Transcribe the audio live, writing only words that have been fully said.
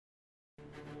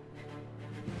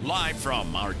Live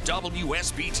from our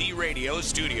WSBT radio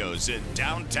studios in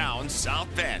downtown South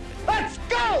Bend. Let's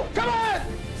go! Come on!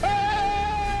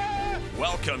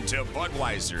 Welcome to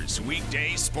Budweiser's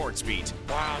Weekday Sportsbeat.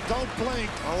 Wow, don't blink.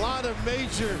 A lot of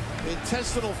major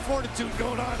intestinal fortitude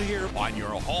going on here. On your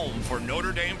home for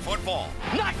Notre Dame football.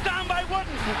 Knocked down by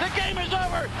Wooden. The game is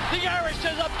over. The Irish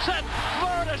is upset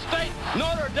Florida State.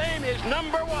 Notre Dame is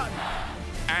number one.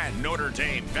 And Notre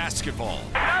Dame basketball.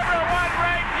 Number one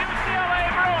ranked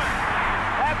UCLA Bruins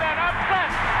have been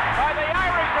upset by the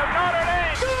Irish of Notre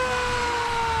Dame.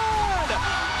 Good!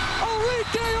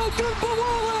 Weekday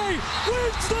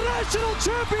wins the national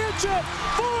championship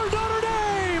for Notre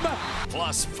Dame!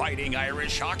 Plus Fighting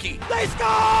Irish hockey. They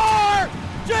score!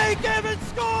 Jake Evans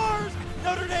scores!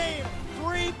 Notre Dame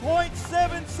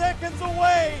 3.7 seconds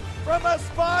away from a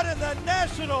spot in the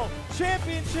national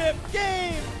championship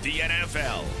game. The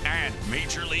NFL and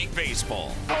Major League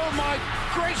Baseball. Oh my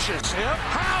gracious!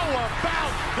 How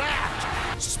about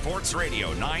that? Sports Radio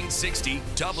 960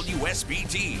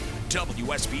 WSBT.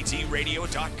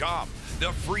 WSBTradio.com.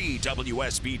 The free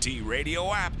WSBT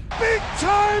radio app. Big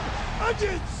time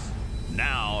onions!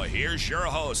 Now, here's your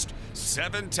host,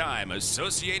 7-time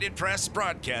Associated Press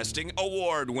Broadcasting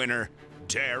Award winner,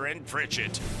 Darren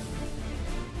Pritchett.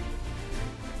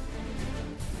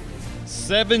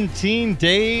 17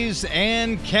 days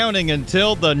and counting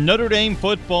until the Notre Dame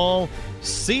football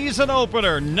season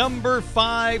opener. Number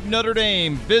 5 Notre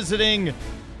Dame visiting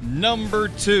number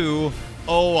 2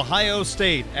 Ohio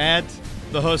State at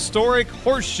the historic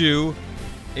Horseshoe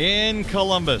in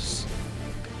Columbus.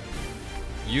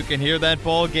 You can hear that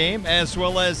ball game as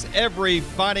well as every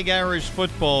Fighting Irish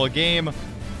football game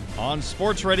on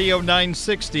Sports Radio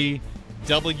 960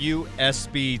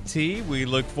 WSBT. We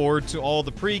look forward to all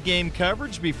the pregame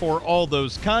coverage before all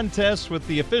those contests with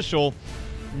the official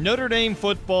Notre Dame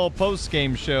football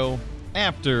postgame show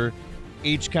after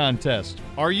each contest.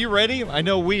 Are you ready? I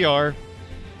know we are.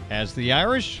 As the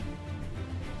Irish,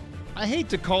 I hate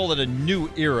to call it a new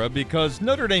era because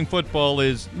Notre Dame football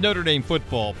is Notre Dame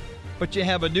football, but you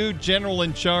have a new general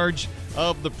in charge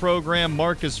of the program,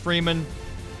 Marcus Freeman.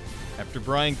 After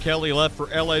Brian Kelly left for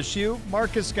LSU,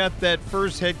 Marcus got that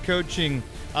first head coaching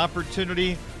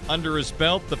opportunity under his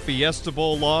belt, the Fiesta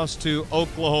Bowl loss to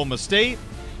Oklahoma State.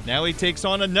 Now he takes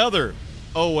on another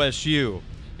OSU.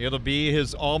 It'll be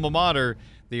his alma mater,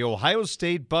 the Ohio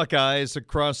State Buckeyes,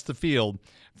 across the field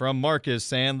from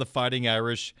Marcus and the Fighting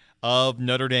Irish of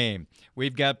Notre Dame.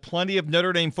 We've got plenty of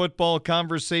Notre Dame football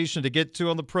conversation to get to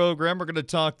on the program. We're going to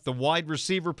talk the wide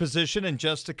receiver position in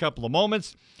just a couple of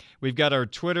moments. We've got our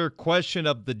Twitter question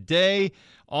of the day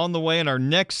on the way in our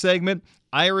next segment.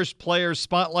 Irish player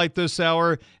spotlight this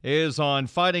hour is on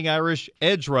Fighting Irish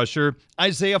edge rusher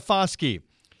Isaiah Foskey.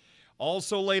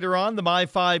 Also later on, the My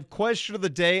 5 question of the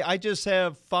day. I just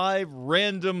have 5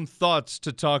 random thoughts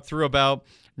to talk through about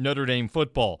Notre Dame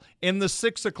football. In the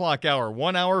 6 o'clock hour,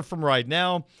 1 hour from right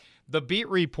now, the beat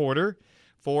reporter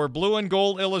for Blue and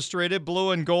Gold Illustrated,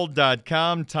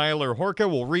 blueandgold.com, Tyler Horka,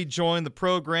 will rejoin the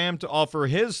program to offer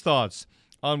his thoughts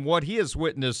on what he has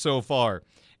witnessed so far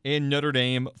in Notre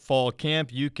Dame fall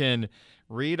camp. You can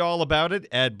read all about it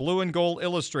at Blue and Gold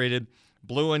Illustrated,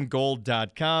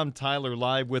 blueandgold.com. Tyler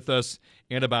live with us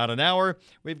in about an hour.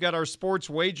 We've got our sports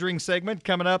wagering segment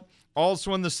coming up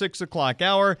also in the 6 o'clock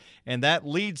hour, and that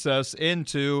leads us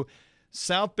into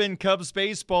South Bend Cubs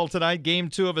baseball tonight, Game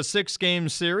 2 of a 6-game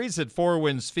series at Four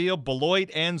Winds Field, Beloit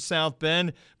and South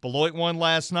Bend. Beloit won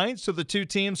last night, so the two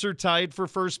teams are tied for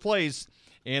first place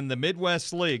in the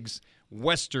Midwest League's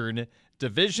Western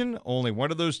Division. Only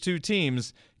one of those two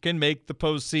teams can make the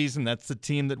postseason. That's the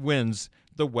team that wins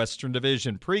the Western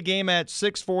Division. Pre-game at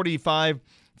 6:45,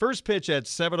 first pitch at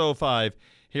 7:05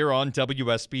 here on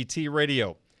WSBT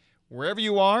Radio. Wherever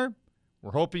you are,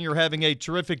 we're hoping you're having a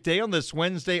terrific day on this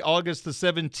Wednesday, August the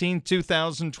 17th,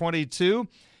 2022.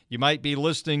 You might be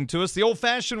listening to us the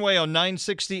old-fashioned way on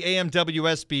 960 AM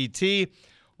WSBT,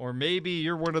 or maybe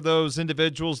you're one of those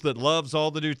individuals that loves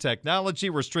all the new technology.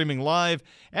 We're streaming live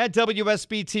at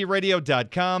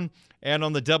WSBTradio.com and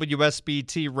on the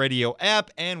WSBT Radio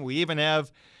app, and we even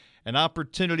have an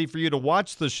opportunity for you to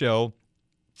watch the show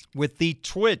with the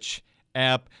Twitch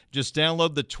app. Just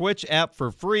download the Twitch app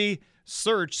for free.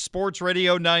 Search Sports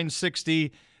Radio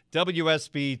 960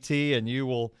 WSBT, and you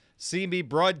will see me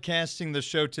broadcasting the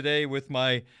show today with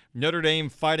my Notre Dame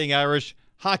Fighting Irish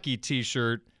hockey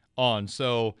t-shirt on.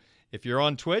 So if you're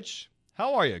on Twitch,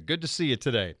 how are you? Good to see you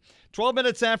today. 12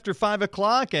 minutes after 5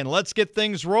 o'clock, and let's get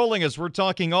things rolling as we're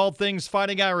talking all things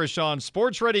Fighting Irish on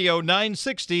Sports Radio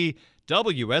 960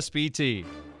 WSBT.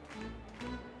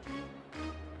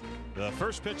 The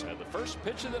first pitch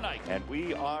of the night. And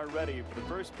we are ready for the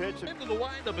first pitch. Into the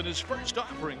windup in his first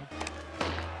offering.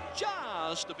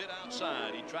 Just a bit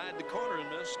outside. He tried the corner and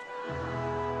missed.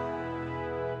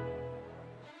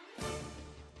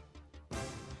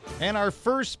 And our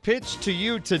first pitch to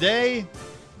you today,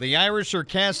 the Irish are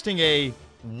casting a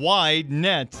wide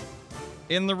net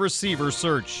in the receiver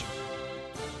search.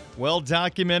 Well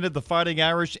documented, the Fighting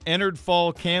Irish entered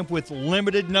fall camp with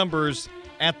limited numbers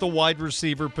at the wide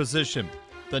receiver position.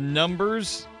 The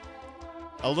numbers,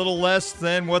 a little less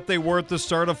than what they were at the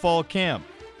start of fall camp.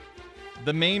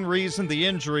 The main reason, the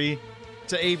injury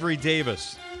to Avery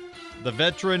Davis. The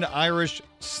veteran Irish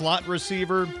slot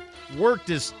receiver worked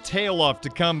his tail off to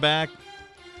come back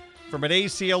from an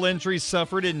ACL injury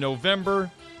suffered in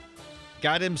November,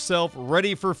 got himself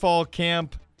ready for fall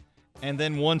camp, and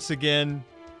then once again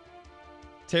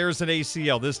tears an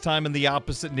ACL, this time in the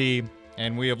opposite knee,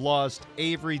 and we have lost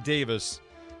Avery Davis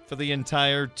for the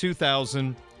entire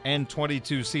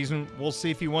 2022 season. We'll see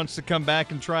if he wants to come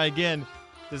back and try again.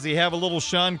 Does he have a little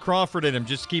Sean Crawford in him?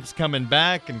 Just keeps coming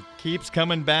back and keeps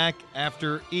coming back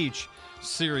after each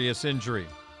serious injury.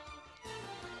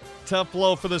 Tough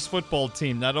blow for this football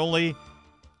team. Not only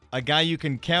a guy you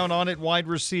can count on at wide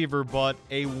receiver, but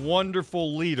a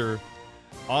wonderful leader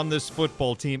on this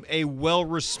football team, a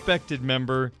well-respected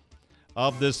member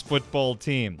of this football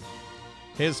team.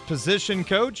 His position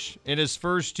coach in his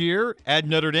first year at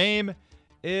Notre Dame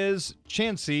is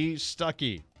Chancey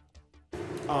Stuckey.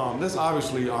 That's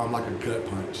obviously like a gut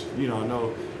punch. I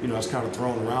know, it's kind of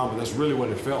thrown around, but that's really what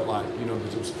it felt like,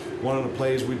 because it was one of the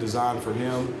plays we designed for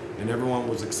him, and everyone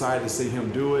was excited to see him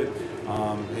do it.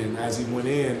 And as he went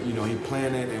in, he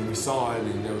planned it, and we saw it,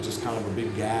 and there was just kind of a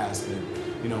big gasp. And,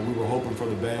 we were hoping for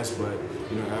the best, but,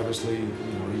 obviously,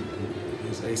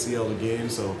 his ACL again.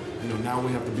 So, now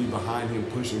we have to be behind him,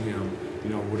 pushing him,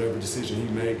 whatever decision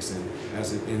he makes and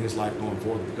as in his life going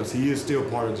forward, because he is still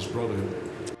part of this brotherhood.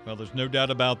 Well, there's no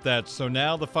doubt about that. So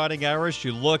now the Fighting Irish,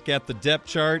 you look at the depth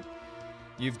chart,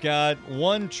 you've got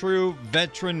one true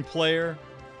veteran player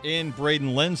in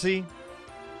Braden Lindsey.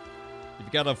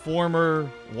 You've got a former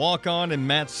walk-on in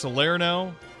Matt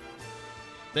Salerno.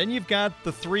 Then you've got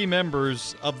the three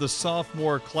members of the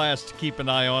sophomore class to keep an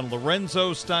eye on.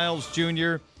 Lorenzo Styles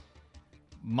Jr.,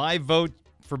 my vote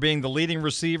for being the leading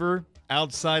receiver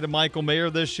outside of Michael Mayer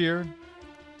this year.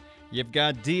 You've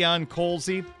got Dion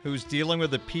Colsey, who's dealing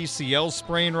with a PCL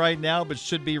sprain right now, but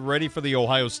should be ready for the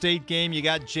Ohio State game. You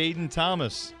got Jaden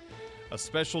Thomas, a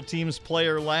special teams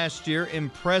player last year,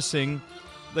 impressing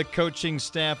the coaching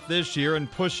staff this year and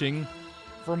pushing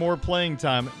for more playing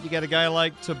time. You got a guy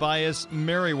like Tobias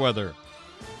Merriweather,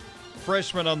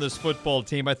 freshman on this football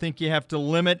team. I think you have to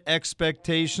limit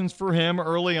expectations for him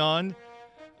early on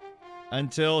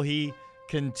until he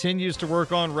continues to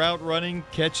work on route running,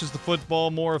 catches the football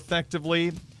more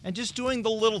effectively, and just doing the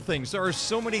little things. There are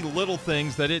so many little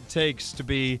things that it takes to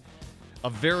be a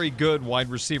very good wide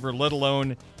receiver, let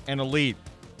alone an elite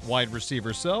wide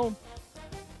receiver. So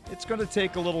it's going to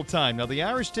take a little time. Now, the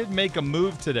Irish did make a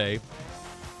move today.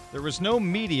 There was no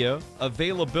media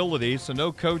availability, so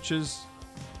no coaches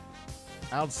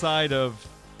outside of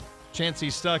Chancey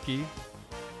Stuckey.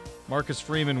 Marcus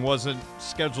Freeman wasn't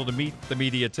scheduled to meet the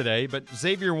media today, but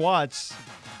Xavier Watts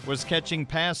was catching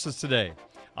passes today.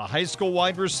 A high school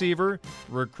wide receiver,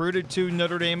 recruited to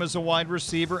Notre Dame as a wide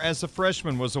receiver, as a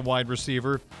freshman was a wide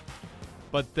receiver.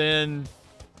 But then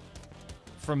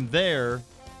from there,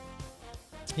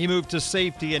 he moved to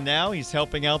safety, and now he's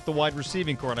helping out the wide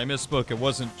receiving corps. And I misspoke. It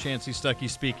wasn't Chancey Stuckey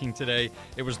speaking today.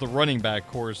 It was the running back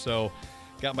corps, so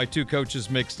got my two coaches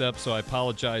mixed up, so I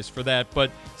apologize for that.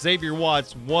 But Xavier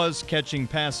Watts was catching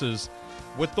passes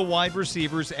with the wide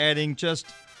receivers, adding just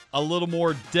a little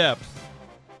more depth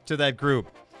to that group.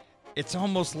 It's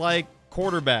almost like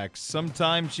quarterbacks.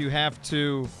 Sometimes you have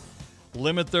to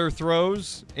limit their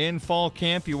throws in fall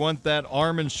camp. You want that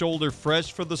arm and shoulder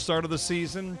fresh for the start of the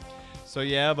season. So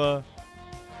you have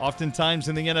oftentimes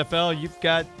in the NFL, you've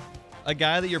got a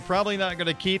guy that you're probably not going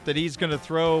to keep, that he's going to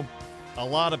throw a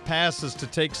lot of passes to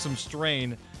take some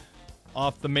strain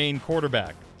off the main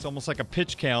quarterback. It's almost like a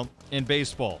pitch count in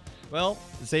baseball. Well,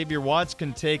 Xavier Watts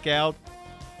can take out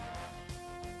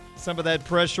some of that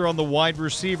pressure on the wide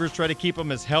receivers, try to keep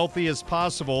them as healthy as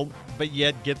possible, but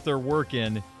yet get their work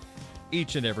in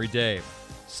each and every day.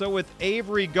 So with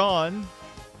Avery gone,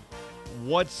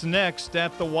 what's next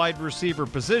at the wide receiver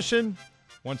position?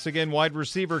 Once again, wide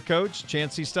receiver coach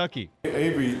Chancey Stuckey.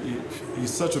 Avery,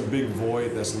 he's such a big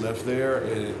void that's left there,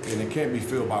 and it can't be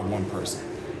filled by one person.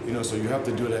 So you have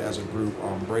to do that as a group.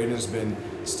 Braden's been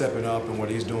stepping up in what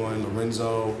he's doing.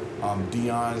 Lorenzo,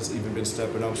 Dion's even been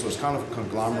stepping up. So it's kind of a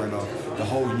conglomerate of the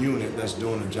whole unit that's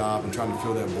doing the job and trying to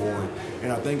fill that void.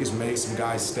 And I think it's made some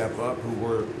guys step up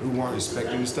who weren't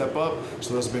expecting to step up.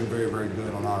 So that's been very, very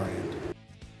good on our end.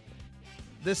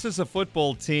 This is a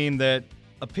football team that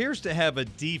appears to have a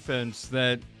defense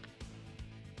that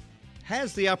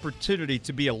has the opportunity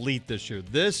to be elite this year.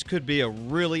 This could be a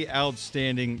really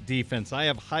outstanding defense. I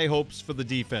have high hopes for the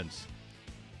defense.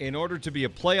 In order to be a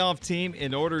playoff team,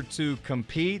 in order to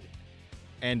compete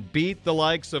and beat the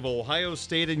likes of Ohio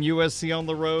State and USC on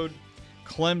the road,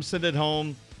 Clemson at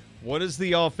home, what is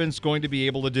the offense going to be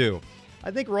able to do?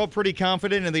 I think we're all pretty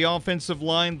confident in the offensive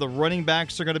line. The running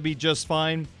backs are going to be just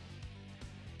fine.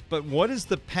 But what is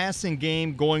the passing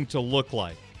game going to look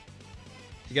like?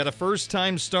 You got a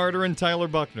first-time starter in Tyler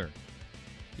Buchner.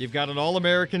 You've got an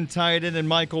All-American tight end in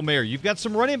Michael Mayer. You've got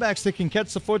some running backs that can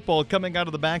catch the football coming out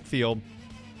of the backfield.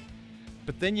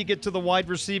 But then you get to the wide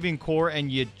receiving core, and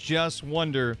you just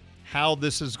wonder how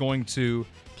this is going to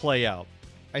play out.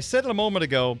 I said it a moment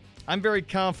ago, I'm very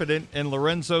confident in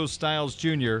Lorenzo Styles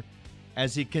Jr.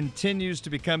 as he continues to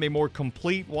become a more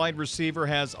complete wide receiver,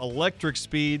 has electric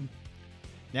speed,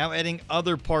 now adding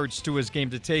other parts to his game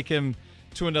to take him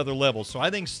to another level. So I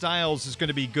think Styles is going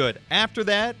to be good. After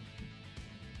that,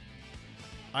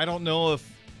 I don't know if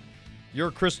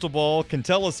your crystal ball can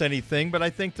tell us anything, but I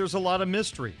think there's a lot of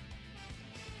mystery.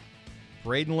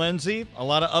 Braden Lenzy, a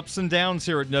lot of ups and downs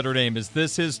here at Notre Dame. Is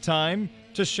this his time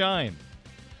to shine?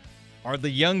 Are the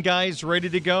young guys ready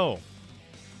to go?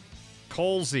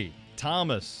 Colsey,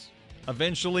 Thomas,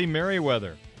 eventually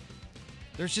Merriweather.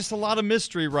 There's just a lot of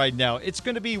mystery right now. It's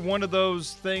going to be one of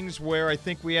those things where I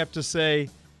think we have to say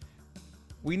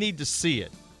we need to see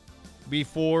it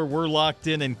before we're locked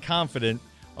in and confident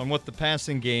on what the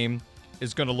passing game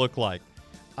is going to look like.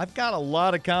 I've got a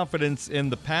lot of confidence in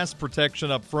the pass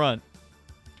protection up front.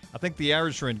 I think the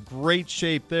Irish are in great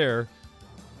shape there.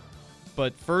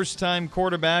 But first-time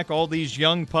quarterback, all these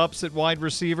young pups at wide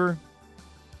receiver,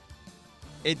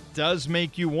 it does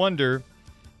make you wonder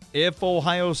if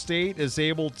Ohio State is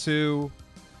able to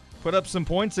put up some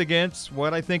points against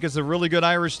what I think is a really good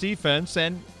Irish defense.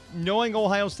 And knowing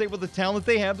Ohio State with the talent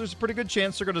they have, there's a pretty good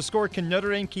chance they're going to score. Can Notre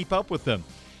Dame keep up with them?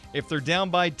 If they're down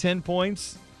by 10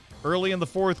 points early in the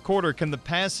fourth quarter, can the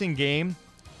passing game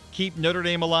keep Notre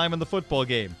Dame alive in the football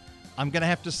game? I'm going to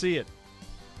have to see it.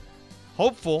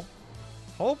 Hopeful.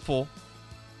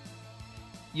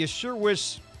 You sure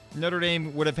wish Notre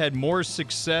Dame would have had more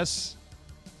success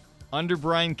under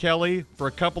Brian Kelly for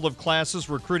a couple of classes,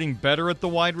 recruiting better at the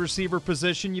wide receiver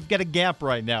position. You've got a gap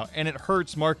right now, and it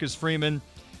hurts Marcus Freeman,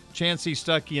 Chancey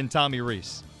Stuckey, and Tommy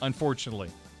Rees, unfortunately.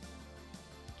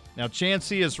 Now,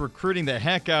 Chancey is recruiting the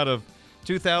heck out of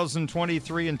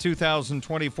 2023 and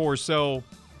 2024, so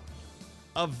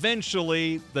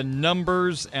eventually the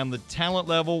numbers and the talent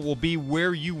level will be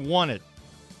where you want it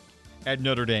at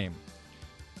Notre Dame.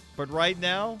 But right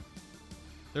now,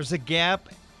 there's a gap.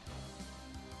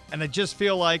 And I just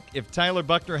feel like if Tyler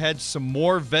Buchner had some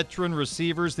more veteran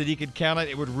receivers that he could count on,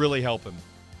 it would really help him.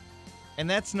 And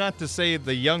that's not to say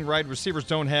the young wide receivers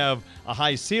don't have a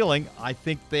high ceiling. I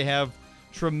think they have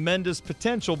tremendous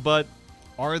potential, but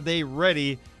are they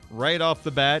ready right off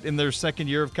the bat in their second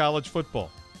year of college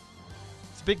football?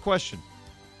 It's a big question.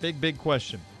 Big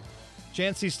question.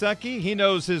 Chancey Stuckey, he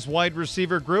knows his wide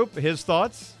receiver group. His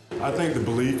thoughts? I think the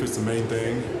belief is the main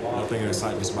thing. I think the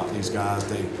excitement about these guys.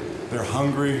 They're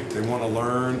hungry. They want to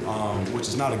learn, which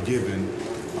is not a given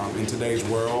in today's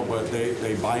world, but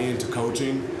they buy into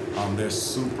coaching. They're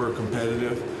super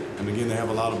competitive. And again, they have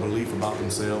a lot of belief about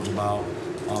themselves, about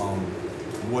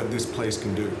what this place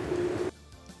can do.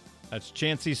 That's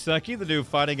Chancey Stuckey, the new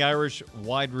Fighting Irish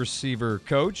wide receiver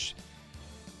coach.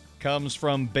 Comes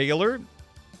from Baylor.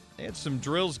 They had some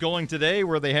drills going today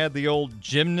where they had the old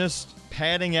gymnast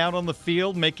padding out on the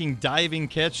field, making diving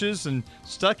catches, and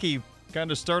Stuckey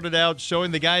kind of started out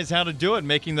showing the guys how to do it,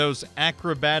 making those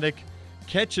acrobatic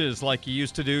catches like he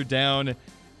used to do down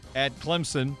at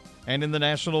Clemson and in the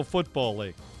National Football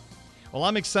League. Well,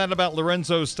 I'm excited about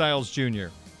Lorenzo Styles Jr.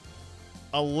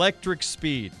 Electric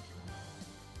speed.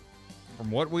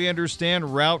 From what we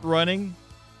understand, route running,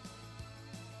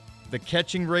 the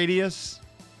catching radius,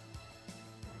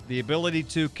 the ability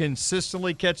to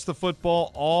consistently catch the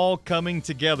football, all coming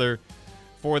together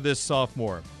for this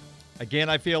sophomore. Again,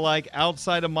 I feel like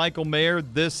outside of Michael Mayer,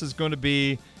 this is going to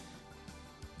be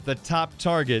the top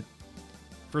target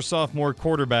for sophomore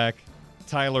quarterback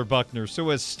Tyler Buchner. So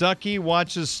as Stuckey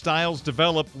watches Styles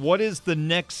develop, what is the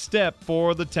next step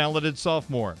for the talented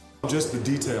sophomore? Just the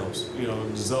details,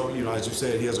 as you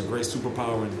said, he has a great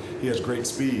superpower and he has great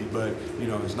speed, but,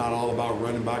 it's not all about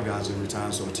running by guys every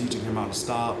time. So teaching him how to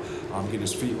stop, getting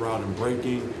his feet right and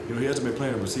breaking. He hasn't been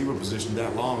playing a receiver position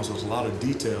that long, so it's a lot of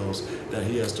details that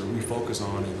he has to refocus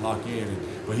on and lock in.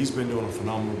 But he's been doing a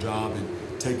phenomenal job in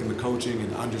taking the coaching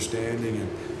and understanding,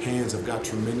 and hands have got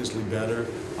tremendously better.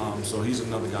 So he's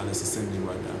another guy that's ascending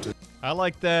right now, too. I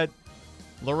like that.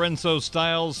 Lorenzo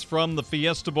Styles from the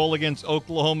Fiesta Bowl against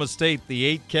Oklahoma State. The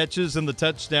 8 catches and the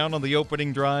touchdown on the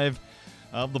opening drive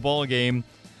of the ball game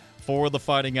for the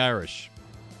Fighting Irish.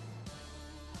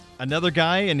 Another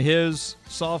guy in his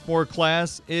sophomore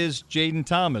class is Jaden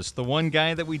Thomas, the one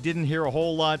guy that we didn't hear a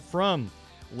whole lot from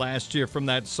last year from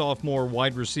that sophomore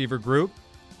wide receiver group.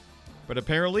 But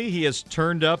apparently he has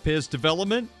turned up his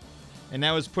development and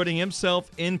now is putting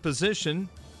himself in position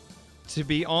to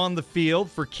be on the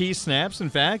field for key snaps. In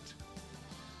fact,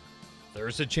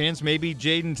 there's a chance maybe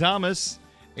Jaden Thomas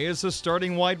is a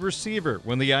starting wide receiver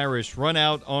when the Irish run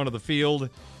out onto the field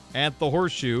at the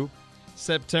Horseshoe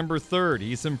September 3rd.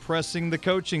 He's impressing the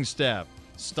coaching staff.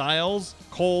 Styles,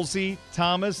 Colsey,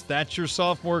 Thomas, that's your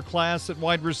sophomore class at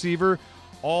wide receiver.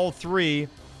 All three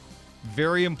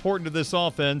very important to this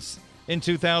offense in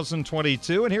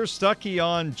 2022. And here's Stuckey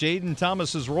on Jaden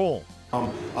Thomas's role.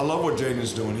 I love what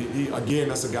Jaden's doing. He again,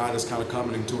 that's a guy that's kind of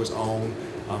coming into his own,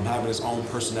 having his own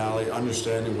personality,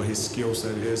 understanding what his skill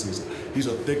set is. He's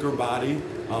a thicker body,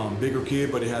 bigger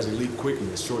kid, but he has elite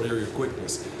quickness, short area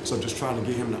quickness. So just trying to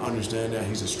get him to understand that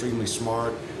he's extremely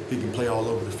smart. He can play all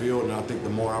over the field, and I think the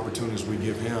more opportunities we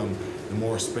give him, the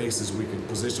more positions we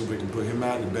can put him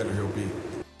at, the better he'll be.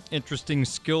 Interesting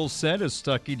skill set as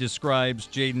Stuckey describes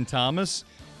Jaden Thomas.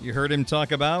 You heard him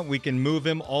talk about we can move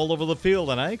him all over the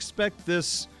field, and I expect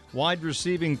this wide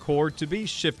receiving core to be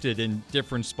shifted in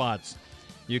different spots.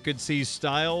 You could see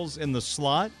Styles in the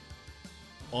slot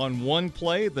on one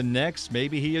play, the next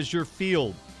maybe he is your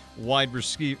field wide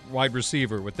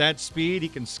receiver. With that speed, he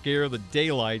can scare the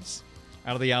daylights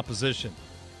out of the opposition.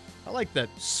 I like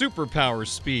that superpower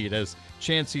speed, as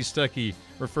Chancey Stuckey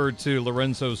referred to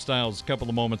Lorenzo Styles a couple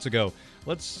of moments ago.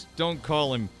 Let's don't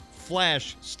call him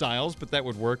Flash Styles, but that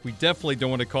would work. We definitely don't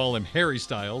want to call him Harry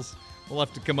Styles. We'll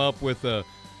have to come up with a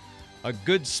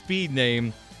good speed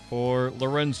name for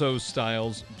Lorenzo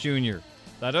Styles Jr.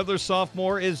 That other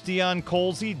sophomore is Deion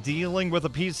Colsey, dealing with a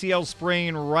PCL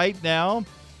sprain right now,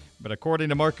 but according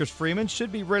to Marcus Freeman,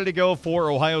 should be ready to go for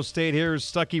Ohio State. Here's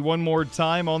Stuckey one more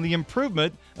time on the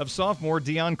improvement of sophomore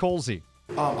Deion Colsey.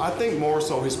 I think more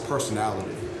so his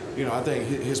personality. I think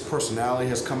his personality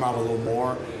has come out a little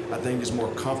more. I think he's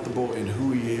more comfortable in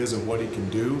who he is and what he can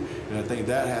do, and I think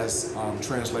that has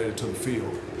translated to the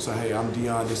field. So, hey, I'm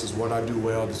Deion, this is what I do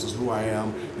well, this is who I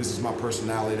am, this is my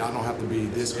personality. I don't have to be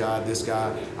this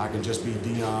guy, I can just be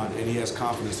Deion, and he has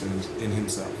confidence in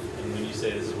himself. And when you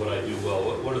say this is what I do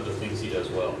well, what are the things he does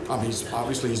well?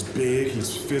 He's big,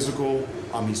 he's physical,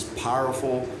 he's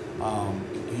powerful.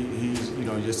 He's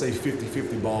you say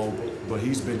 50-50 ball, but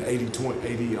he's been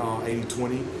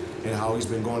 80-20 and how he's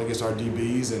been going against our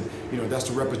DBs, and that's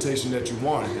the reputation that you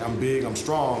want. I'm big, I'm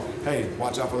strong. Hey,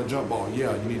 watch out for the jump ball.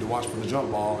 Yeah, you need to watch for the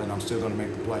jump ball, and I'm still going to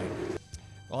make the play.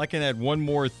 Well, I can add one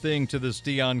more thing to this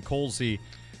Deion Colsey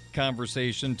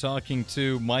conversation, talking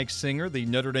to Mike Singer, the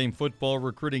Notre Dame football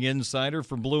recruiting insider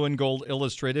for Blue and Gold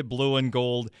Illustrated,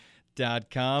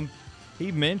 blueandgold.com.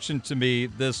 He mentioned to me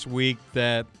this week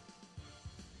that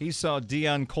he saw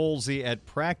Deion Colsey at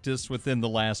practice within the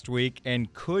last week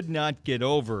and could not get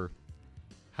over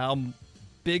how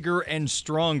bigger and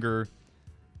stronger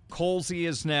Colsey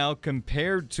is now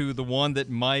compared to the one that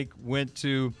Mike went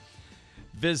to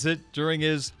visit during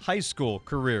his high school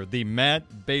career. The Matt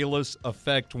Balis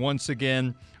effect once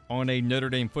again on a Notre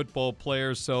Dame football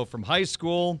player. So from high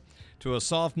school to a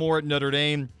sophomore at Notre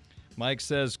Dame, Mike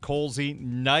says Colsey,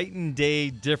 night and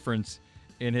day difference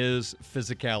in his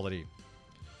physicality.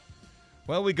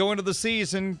 Well, we go into the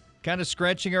season kind of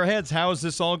scratching our heads. How is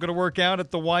this all going to work out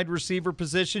at the wide receiver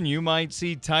position? You might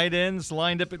see tight ends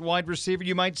lined up at wide receiver.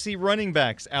 You might see running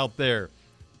backs out there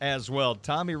as well.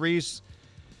 Tommy Rees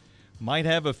might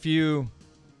have a few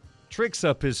tricks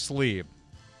up his sleeve.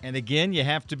 And again, you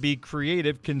have to be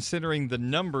creative considering the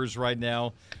numbers right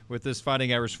now with this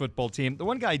Fighting Irish football team. The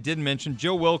one guy I did mention,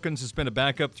 Joe Wilkins, has been a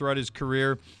backup throughout his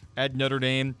career at Notre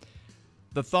Dame.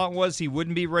 The thought was he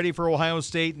wouldn't be ready for Ohio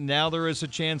State. Now there is a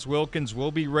chance Wilkins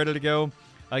will be ready to go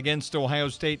against Ohio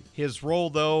State. His role,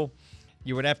 though,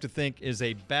 you would have to think is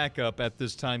a backup at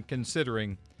this time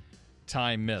considering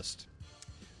time missed.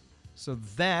 So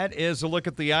that is a look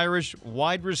at the Irish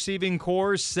wide receiving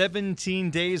core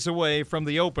 17 days away from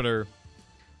the opener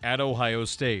at Ohio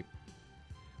State.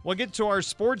 We'll get to our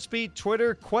Sportsbeat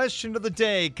Twitter question of the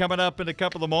day coming up in a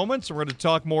couple of moments. We're going to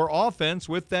talk more offense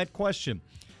with that question.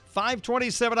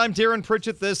 5:27, I'm Darren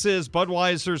Pritchett. This is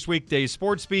Budweiser's Weekday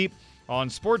Sportsbeat on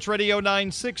Sports Radio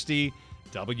 960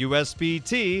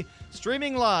 WSBT,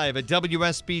 streaming live at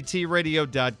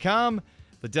WSBTradio.com,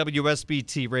 the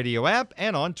WSBT Radio app,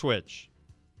 and on Twitch.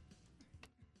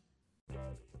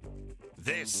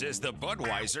 This is the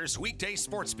Budweiser's Weekday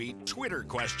Sportsbeat Twitter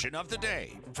question of the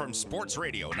day from Sports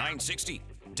Radio 960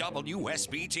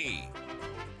 WSBT.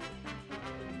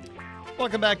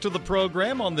 Welcome back to the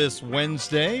program on this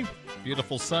Wednesday.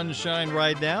 Beautiful sunshine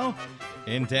right now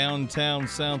in downtown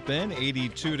South Bend,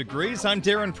 82 degrees. I'm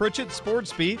Darren Pritchett.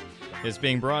 Sportsbeat is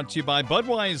being brought to you by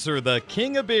Budweiser, the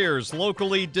king of beers,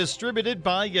 locally distributed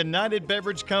by United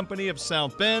Beverage Company of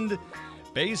South Bend.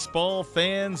 Baseball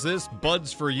fans, this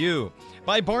Bud's for you.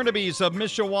 By Barnaby's of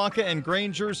Mishawaka and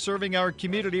Granger, serving our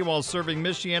community while serving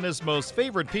Michiana's most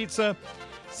favorite pizza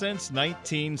since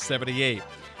 1978.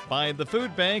 By the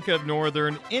Food Bank of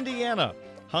Northern Indiana.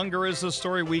 Hunger is a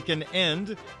story we can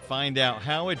end. Find out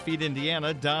how at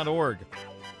feedindiana.org.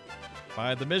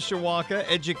 By the Mishawaka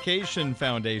Education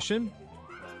Foundation.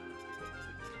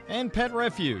 And Pet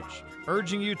Refuge,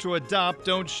 urging you to adopt,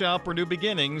 don't shop, or new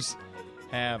beginnings.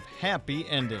 Have happy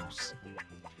endings.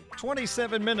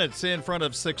 27 minutes in front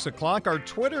of 6 o'clock. Our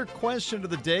Twitter question of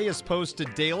the day is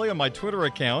posted daily on my Twitter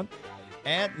account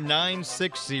at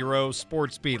 960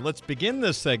 Sportsbeat. Let's begin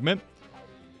this segment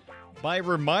by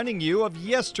reminding you of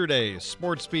yesterday's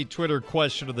Sportsbeat Twitter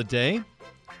question of the day.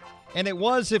 And it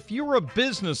was, if you were a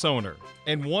business owner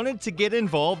and wanted to get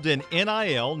involved in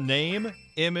NIL, name,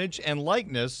 image, and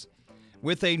likeness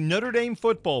with a Notre Dame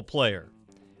football player,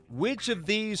 which of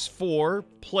these four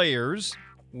players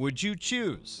would you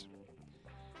choose?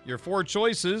 Your four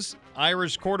choices: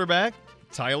 Irish quarterback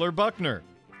Tyler Buckner,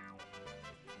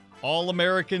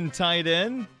 All-American tight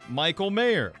end Michael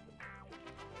Mayer,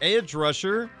 edge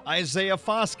rusher Isaiah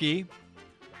Foskey,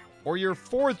 or your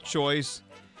fourth choice,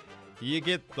 you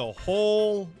get the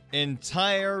whole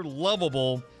entire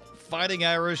lovable Fighting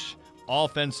Irish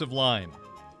offensive line.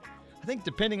 I think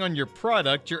depending on your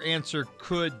product, your answer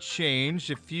could change.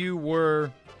 If you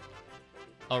were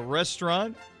a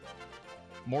restaurant,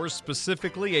 more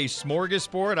specifically a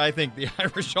smorgasbord, I think the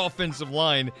Irish offensive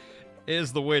line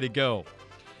is the way to go.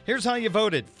 Here's how you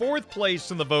voted. Fourth place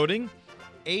in the voting,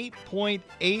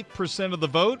 8.8% of the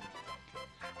vote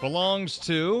belongs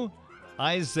to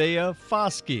Isaiah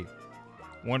Foskey,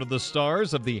 one of the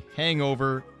stars of the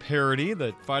Hangover parody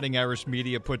that Fighting Irish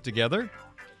Media put together.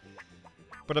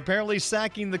 But apparently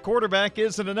sacking the quarterback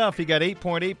isn't enough. He got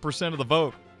 8.8% of the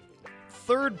vote.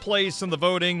 Third place in the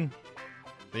voting,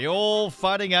 the old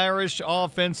Fighting Irish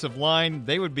offensive line.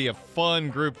 They would be a fun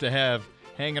group to have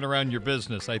hanging around your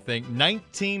business, I think.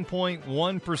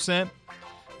 19.1%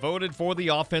 voted for the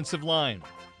offensive line.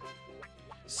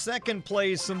 Second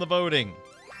place in the voting,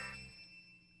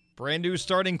 brand new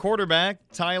starting quarterback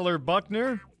Tyler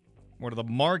Buckner. One of the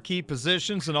marquee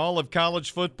positions in all of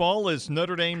college football is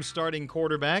Notre Dame's starting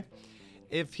quarterback.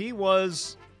 If he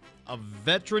was a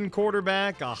veteran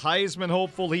quarterback, a Heisman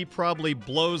hopeful, he probably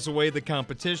blows away the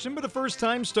competition. But a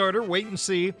first-time starter, wait and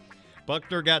see.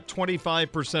 Buckner got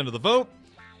 25% of the vote.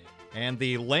 And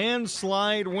the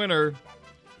landslide winner,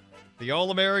 the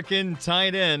All-American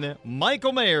tight end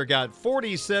Michael Mayer, got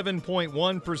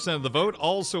 47.1% of the vote.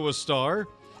 Also a star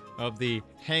of the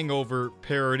Hangover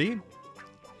parody.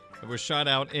 It was shot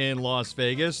out in Las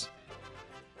Vegas.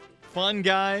 Fun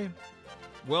guy,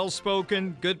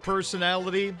 well-spoken, good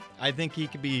personality. I think he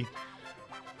could be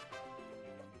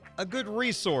a good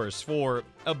resource for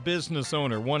a business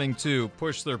owner wanting to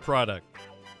push their product.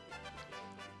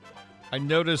 I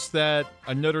noticed that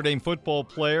a Notre Dame football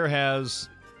player has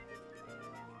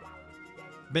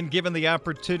been given the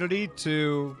opportunity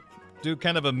to do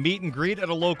kind of a meet and greet at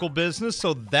a local business,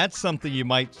 so that's something you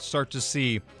might start to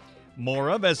see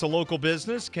more of, as a local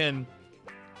business can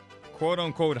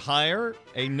quote-unquote hire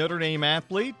a Notre Dame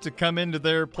athlete to come into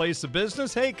their place of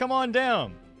business. Hey, come on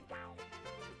down.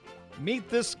 Meet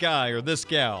this guy or this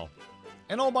gal.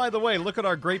 And oh, by the way, look at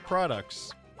our great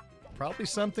products. Probably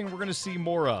something we're going to see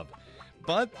more of.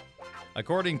 But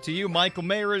according to you, Michael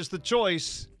Mayer is the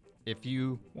choice if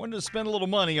you wanted to spend a little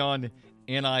money on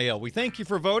NIL. We thank you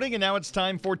for voting, and now it's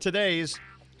time for today's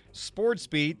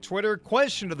Sportsbeat Twitter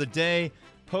question of the day,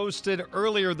 posted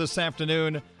earlier this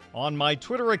afternoon on my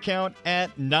Twitter account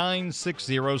at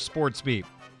 960 Sportsbeat.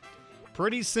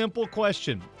 Pretty simple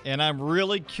question, and I'm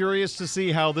really curious to see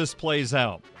how this plays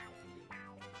out.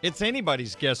 It's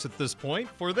anybody's guess at this point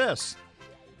for this.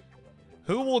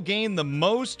 Who will gain the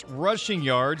most rushing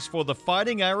yards for the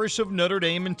Fighting Irish of Notre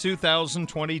Dame in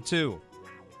 2022?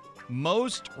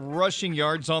 Most rushing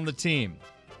yards on the team.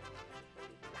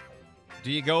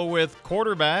 Do you go with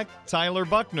quarterback Tyler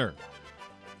Buckner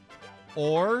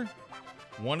or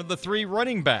one of the three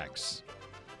running backs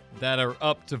that are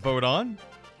up to vote on?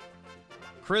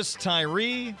 Chris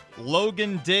Tyree,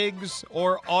 Logan Diggs,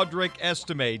 or Audric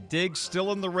Estime? Diggs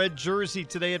still in the red jersey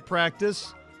today at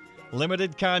practice.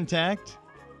 Limited contact.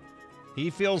 He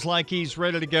feels like he's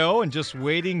ready to go and just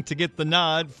waiting to get the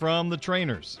nod from the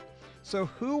trainers. So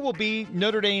who will be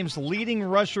Notre Dame's leading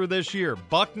rusher this year?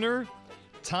 Buckner,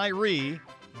 Tyree,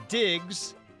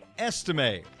 Diggs,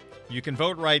 Estime. You can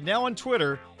vote right now on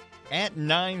Twitter at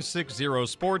 960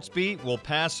 Sportsbeat. We'll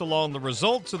pass along the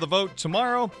results of the vote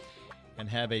tomorrow and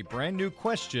have a brand new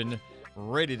question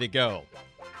ready to go.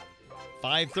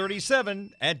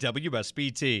 5:37 at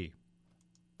WSBT.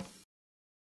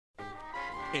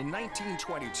 In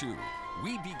 1922,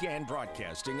 we began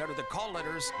broadcasting under the call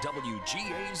letters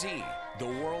WGAZ, the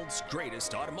world's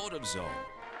greatest automotive zone.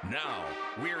 Now,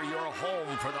 we're your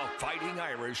home for the Fighting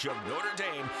Irish of Notre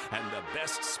Dame and the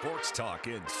best sports talk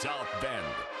in South Bend.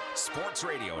 Sports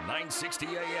Radio 960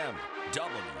 AM,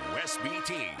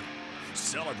 WSBT.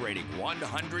 Celebrating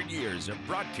 100 years of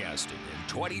broadcasting in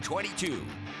 2022.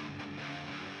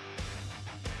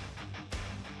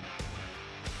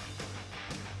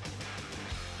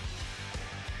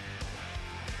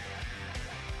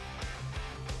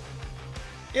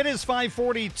 It is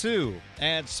 5:42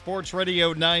 at Sports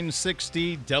Radio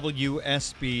 960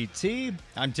 WSBT.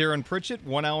 I'm Darren Pritchett.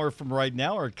 1 hour from right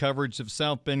now, our coverage of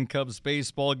South Bend Cubs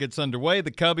baseball gets underway.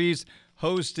 The Cubbies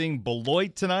hosting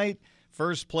Beloit tonight.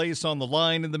 First place on the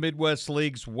line in the Midwest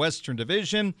League's Western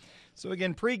Division. So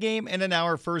again, pregame and an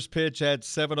hour, first pitch at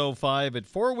 7:05 at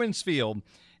Four Winds Field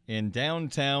in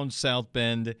downtown South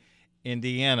Bend,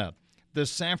 Indiana.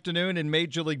 This afternoon in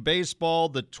Major League Baseball,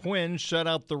 the Twins shut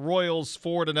out the Royals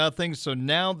 4-0. So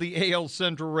now the AL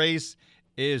Central race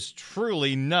is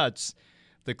truly nuts.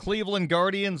 The Cleveland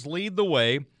Guardians lead the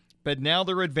way, but now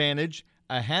their advantage,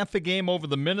 a half a game over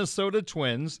the Minnesota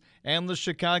Twins, and the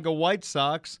Chicago White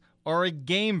Sox are a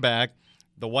game back.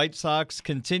 The White Sox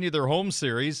continue their home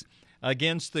series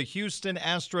against the Houston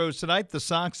Astros tonight. The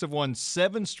Sox have won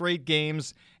 7 straight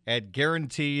games at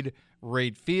Guaranteed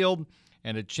Rate Field,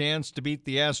 and a chance to beat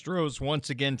the Astros once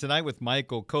again tonight with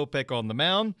Michael Kopech on the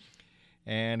mound.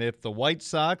 And if the White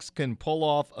Sox can pull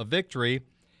off a victory,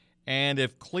 and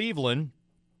if Cleveland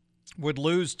would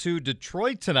lose to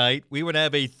Detroit tonight, we would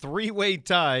have a 3-way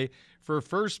tie for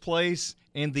first place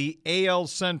in the AL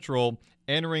Central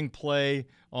entering play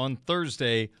on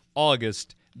Thursday,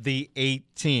 August the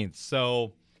 18th.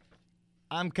 So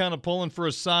I'm kind of pulling for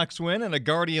a Sox win and a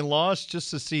Guardian loss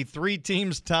just to see 3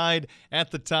 teams tied at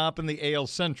the top in the AL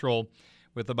Central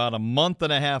with about a month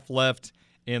and a half left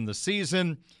in the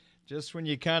season. Just when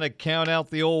you kind of count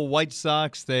out the old White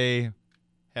Sox, they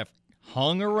have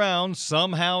hung around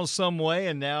somehow, some way,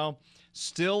 and now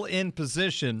still in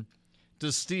position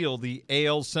to steal the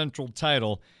AL Central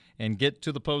title and get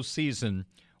to the postseason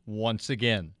once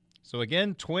again. So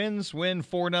again, Twins win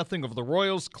 4-0 over the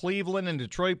Royals. Cleveland and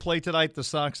Detroit play tonight. The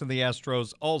Sox and the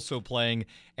Astros also playing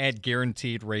at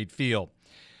Guaranteed Rate Field.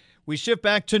 We shift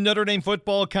back to Notre Dame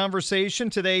football conversation.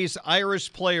 Today's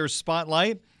Irish player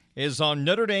spotlight is on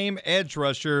Notre Dame edge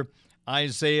rusher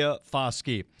Isaiah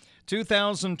Foskey.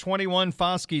 2021,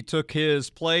 Foskey took his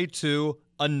play to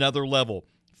another level.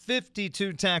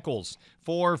 52 tackles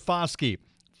for Foskey.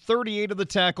 38 of the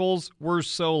tackles were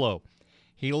solo.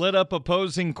 He lit up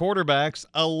opposing quarterbacks,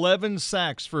 11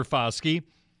 sacks for Foskey.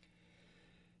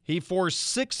 He forced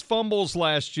 6 fumbles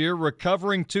last year,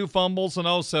 recovering 2 fumbles, and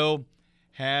also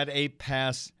had a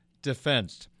pass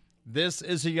defense. This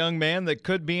is a young man that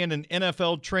could be in an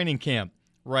NFL training camp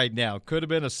right now. Could have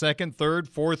been a 2nd, 3rd,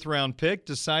 4th round pick.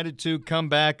 Decided to come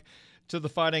back to the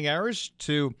Fighting Irish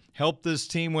to help this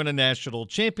team win a national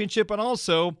championship and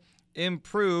also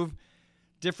improve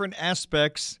different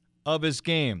aspects of his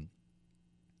game.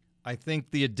 I think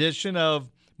the addition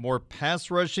of more pass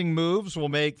rushing moves will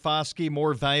make Foskey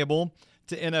more valuable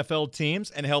to NFL teams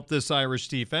and help this Irish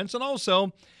defense. And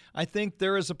also, I think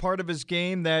there is a part of his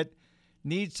game that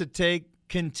needs to take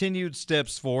continued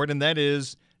steps forward, and that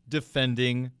is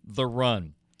defending the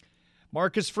run.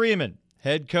 Marcus Freeman,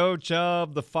 head coach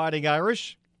of the Fighting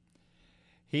Irish,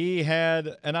 he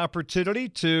had an opportunity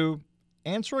to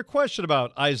answer a question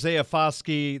about Isaiah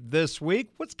Foskey this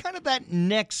week. What's kind of that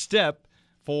next step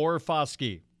for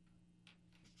Foskey?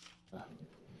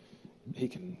 He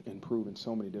can improve in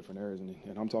so many different areas, and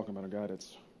I'm talking about a guy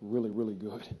that's really, really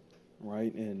good,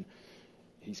 right? And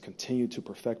He's continued to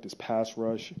perfect his pass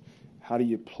rush. How do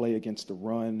you play against the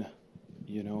run?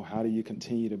 You know, how do you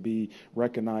continue to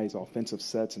recognize offensive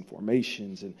sets and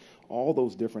formations, and all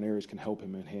those different areas can help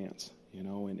him enhance, you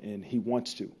know, and he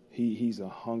wants to. He's a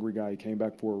hungry guy. He came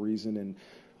back for a reason,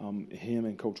 and him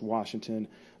and Coach Washington,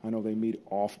 I know they meet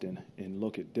often and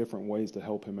look at different ways to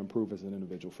help him improve as an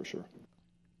individual for sure.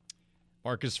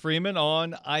 Marcus Freeman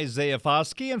on Isaiah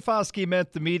Foskey, and Foskey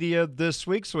met the media this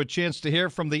week, so a chance to hear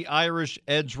from the Irish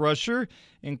edge rusher,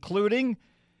 including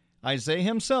Isaiah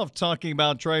himself talking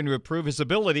about trying to improve his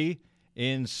ability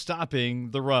in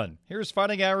stopping the run. Here's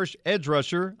Fighting Irish edge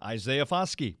rusher Isaiah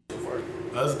Foskey.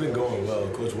 It's been going well.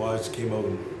 Coach Wash came up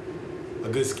with a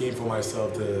good scheme for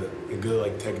myself and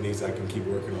good techniques I can keep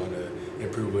working on to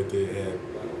improve with it. And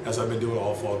that's what I've been doing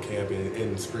all fall camp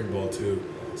and spring ball too.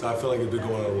 So I feel like it's been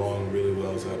going along really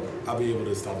well. So I'll be able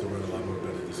to stop the run a lot more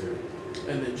better this year.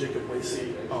 And then Jacob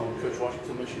Lacey, Coach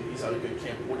Washington mentioned he's had a good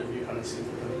camp. What have you kind of seen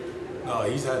from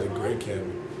him? He's had a great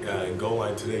camp. In goal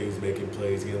line today, he's making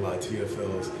plays, getting a lot of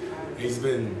TFLs. He's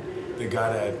been the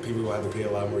guy that people will have to pay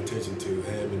a lot more attention to.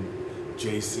 Him and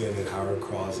Jason and Howard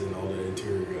Cross and all the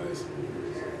interior guys.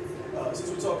 Since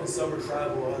we're talking summer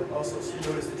travel, I also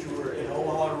noticed that you were in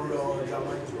Omaha to root on John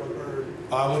Michael's brother.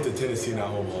 I went to Tennessee, not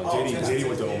Omaha. JD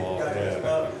went to Omaha.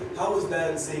 Yeah. How was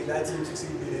that seeing that team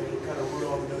succeed, being able to kind of root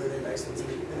on the Notre Dame excellence in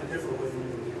a different way?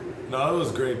 No, it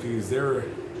was great because they were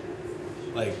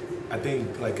I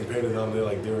think compared to them,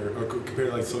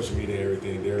 compared to social media and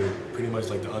everything, they're pretty much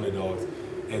like the underdogs.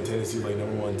 And Tennessee's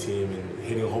 #1 team and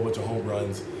hitting a whole bunch of home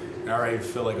runs. I already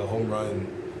feel like a home run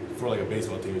for a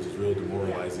baseball team is just really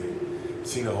demoralizing.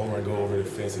 Seeing a home run go over the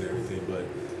fence and everything, but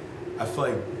I feel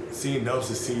like seeing them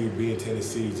succeed, being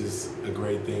Tennessee, is just a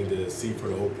great thing to see for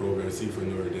the whole program, see for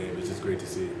Notre Dame. It's just great to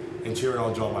see. And cheering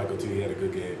on John Michael too, he had a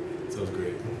good game, so it was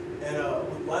great. And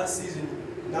with last season,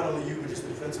 not only you, but just the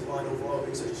defensive line overall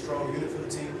being such a strong unit for the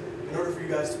team, in order for you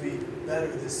guys to be better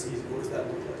this season, what does that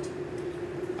look like to you?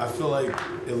 I feel like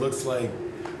it looks like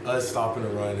us stopping the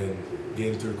run and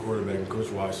getting through the quarterback. And Coach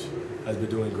Wash has been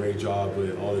doing a great job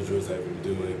with all the drills that we've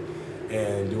been doing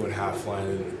and doing half line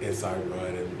and inside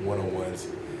run and one-on-ones.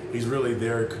 He's really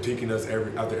there critiquing us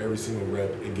after every single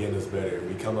rep and getting us better.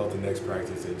 We come out the next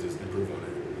practice and just improve on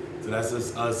it. So that's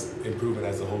just us improving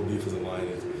as the whole defensive line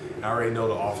is. I already know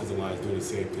the offensive line is doing the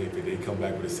same thing, but they come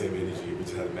back with the same energy. We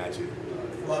just have to match it.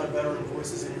 A lot of veteran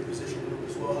voices in your position group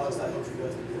as well. How does that help you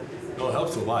guys? No, it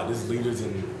helps a lot. There's leaders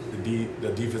in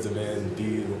the defensive end,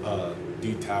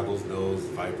 D tackles, those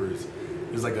Vipers.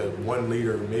 There's one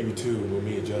leader, maybe two, with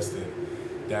me and Justin,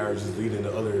 that are just leading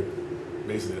the other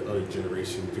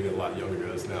generation, being a lot younger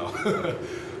than us now.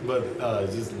 But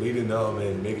just leading them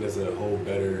and making us a whole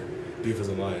better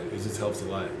defensive line, it just helps a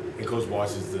lot. And Coach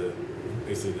Wash is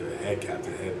basically the head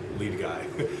captain, head lead guy.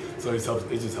 So it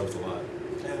just helps a lot.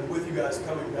 And with you guys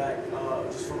coming back,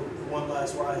 just for one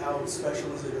last ride, how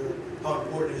special is it, or how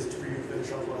important is it for you to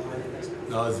finish off on a high note?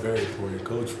 No, it's very important.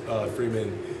 Coach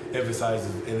Freeman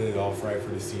emphasizes ending it off right for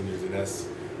the seniors, and that's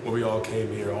what we all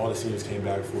came here. All the seniors came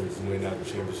back for is to win out the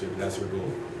championship, and that's our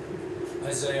goal.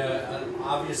 Isaiah,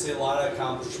 obviously a lot of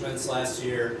accomplishments last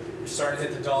year. You're starting to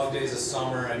hit the dog days of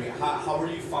summer. I mean, how are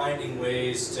you finding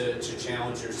ways to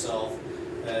challenge yourself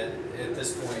at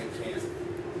this point in camp?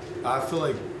 I feel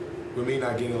like with me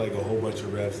not getting a whole bunch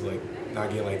of reps, not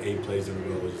getting 8 plays in a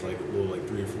row, just little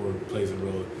 3 or 4 plays in a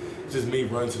row. It's just me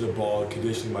running to the ball,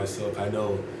 conditioning myself. I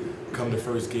know come the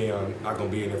first game, I'm not gonna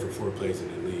be in there for 4 plays and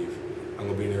then leave. I'm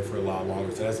gonna be in there for a lot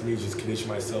longer. So that's me just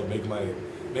conditioning myself,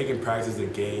 making practice a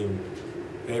game,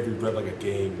 every rep like a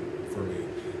game for me.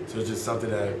 So it's just something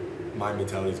that my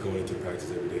mentality is going into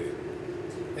practice every day.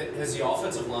 Has the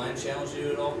offensive line challenged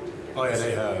you at all? Oh yeah,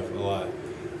 they have a lot,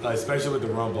 especially with the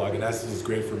run block, and that's just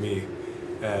great for me.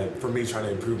 For me trying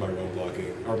to improve my run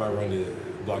blocking or my run to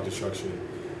block destruction.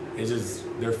 It's just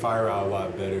they're fire out a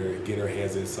lot better, getting their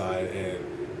hands inside, and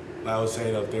like I was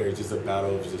saying up there, it's just a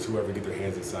battle of just whoever get their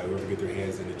hands inside, whoever get their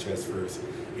hands in the chest first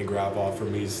and grab off for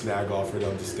me, snag off for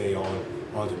them to stay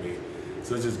onto me.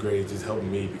 So it's just great, it's just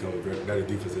helping me become a better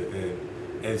defensive end,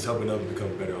 and it's helping them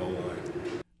become a better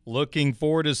O-line. Looking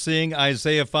forward to seeing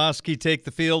Isaiah Foskey take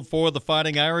the field for the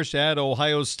Fighting Irish at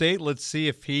Ohio State. Let's see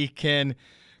if he can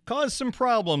cause some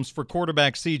problems for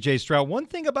quarterback C.J. Stroud. One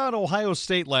thing about Ohio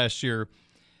State last year,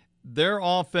 their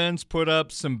offense put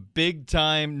up some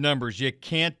big-time numbers. You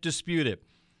can't dispute it.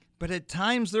 But at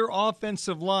times their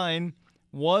offensive line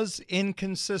was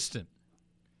inconsistent.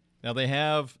 Now they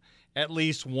have at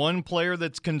least one player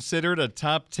that's considered a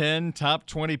top 10, top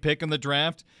 20 pick in the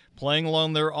draft, playing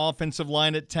along their offensive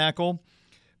line at tackle.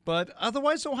 But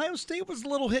otherwise, Ohio State was a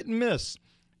little hit and miss.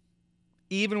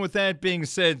 even with that being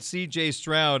said, C.J.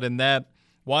 Stroud and that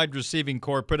wide receiving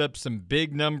core put up some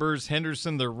big numbers.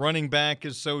 Henderson, their running back,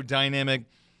 is so dynamic.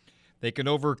 They can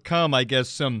overcome, I guess,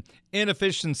 some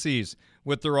inefficiencies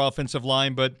with their offensive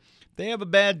line, but they have a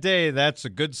bad day. That's a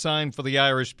good sign for the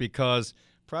Irish because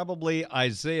probably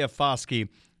Isaiah Foskey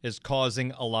is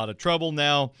causing a lot of trouble.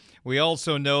 Now, we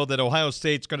also know that Ohio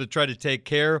State's going to try to take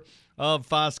care of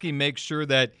Foskey, make sure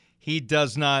that he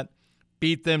does not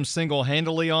beat them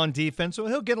single-handedly on defense. So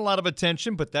he'll get a lot of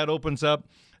attention, but that opens up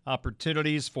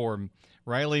opportunities for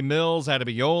Riley Mills,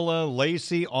 Adebiola,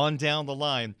 Lacey, on down the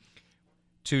line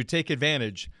to take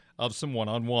advantage of some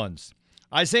one-on-ones.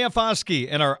 Isaiah Foskey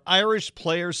in our Irish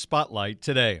Player Spotlight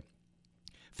today.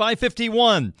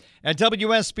 5:51 at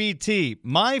WSBT.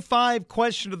 My 5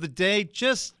 question of the day,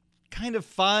 just kind of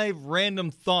 5 random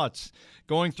thoughts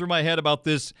going through my head about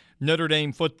this Notre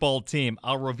Dame football team.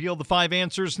 I'll reveal the 5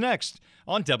 answers next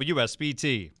on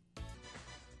WSBT.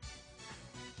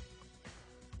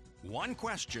 1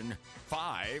 question,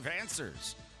 5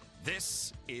 answers.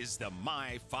 This is the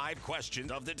My 5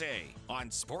 Questions of the Day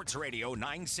on Sports Radio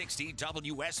 960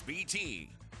 WSBT.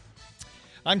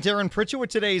 I'm Darren Pritchett with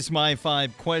today's My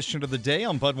 5 Question of the Day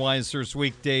on Budweiser's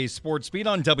Weekday Sportsbeat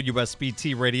on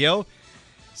WSBT Radio.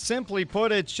 Simply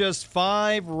put, it's just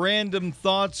 5 random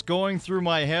thoughts going through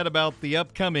my head about the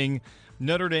upcoming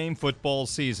Notre Dame football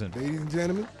season. Ladies and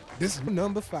gentlemen, this is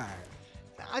number 5.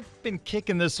 I've been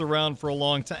kicking this around for a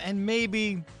long time, and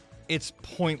maybe it's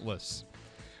pointless.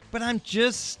 But I'm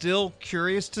just still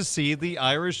curious to see the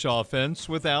Irish offense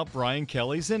without Brian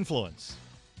Kelly's influence.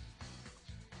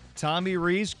 Tommy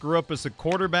Rees grew up as a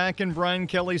quarterback in Brian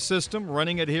Kelly's system,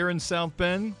 running it here in South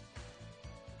Bend.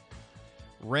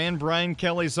 Ran Brian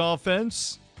Kelly's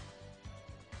offense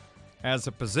as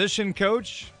a position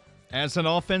coach, as an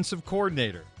offensive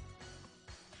coordinator.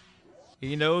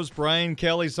 He knows Brian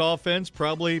Kelly's offense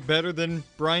probably better than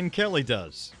Brian Kelly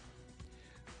does.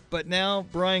 But now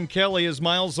Brian Kelly is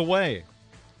miles away,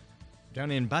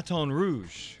 down in Baton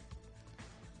Rouge.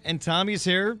 And Tommy's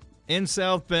here in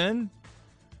South Bend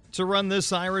to run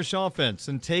this Irish offense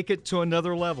and take it to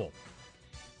another level.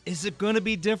 Is it going to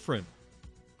be different?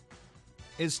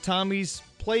 Is Tommy's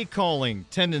play calling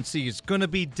tendencies going to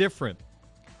be different?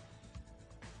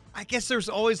 I guess there's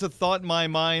always a thought in my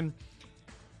mind,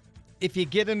 if you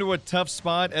get into a tough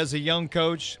spot as a young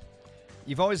coach,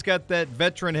 you've always got that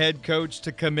veteran head coach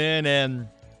to come in and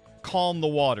calm the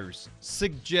waters,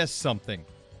 suggest something.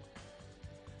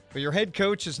 But your head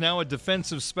coach is now a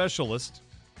defensive specialist.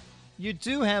 You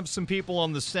do have some people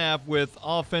on the staff with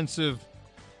offensive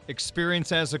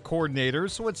experience as a coordinator,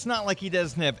 so it's not like he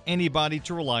doesn't have anybody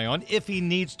to rely on if he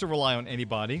needs to rely on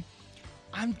anybody.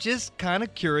 I'm just kind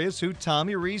of curious who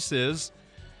Tommy Rees is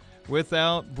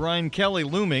without Brian Kelly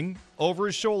looming over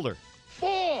his shoulder.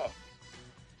 4.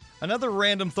 Another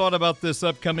random thought about this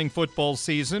upcoming football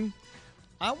season.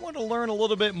 I want to learn a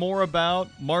little bit more about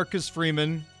Marcus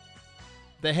Freeman,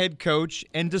 the head coach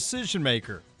and decision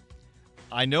maker.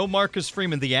 I know Marcus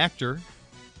Freeman, the actor.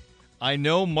 I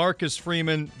know Marcus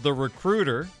Freeman, the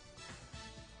recruiter.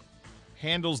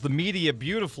 Handles the media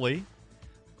beautifully.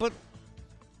 But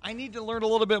I need to learn a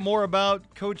little bit more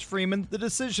about Coach Freeman, the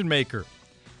decision maker.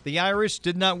 The Irish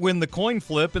did not win the coin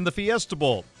flip in the Fiesta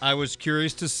Bowl. I was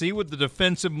curious to see would the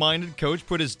defensive-minded coach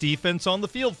put his defense on the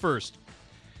field first.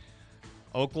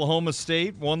 Oklahoma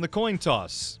State won the coin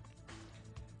toss.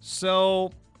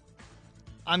 So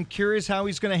I'm curious how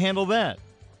he's going to handle that.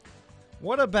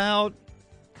 What about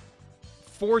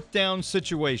 4th down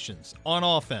situations on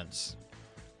offense?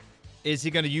 Is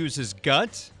he going to use his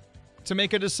gut to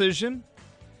make a decision?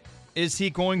 Is he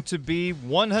going to be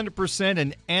 100%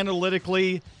 an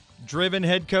analytically driven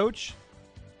head coach?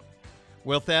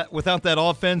 Without that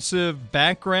offensive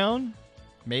background,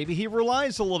 maybe he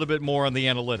relies a little bit more on the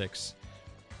analytics.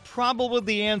 Probably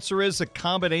the answer is a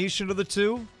combination of the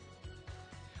two.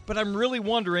 But I'm really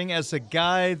wondering, as a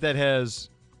guy that has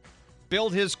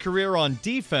built his career on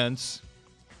defense,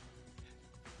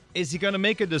 is he going to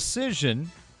make a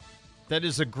decision that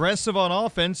is aggressive on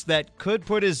offense that could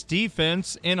put his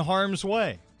defense in harm's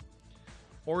way?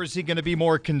 Or is he going to be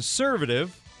more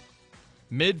conservative?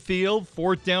 Midfield,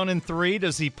 4th down and 3,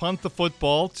 does he punt the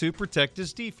football to protect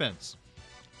his defense?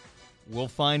 We'll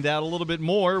find out a little bit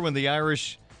more when the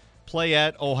Irish play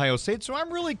at Ohio State. So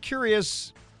I'm really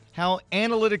curious how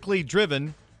analytically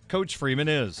driven Coach Freeman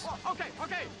is. Okay.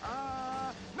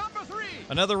 Number 3.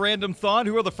 Another random thought,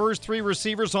 who are the first 3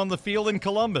 receivers on the field in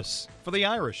Columbus for the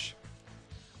Irish?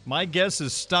 My guess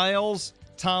is Styles,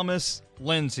 Thomas,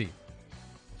 Lindsey.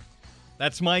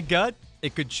 That's my gut.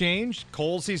 It could change.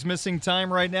 Colsey's missing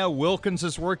time right now. Wilkins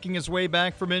is working his way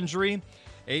back from injury.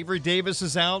 Avery Davis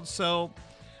is out, so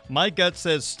my gut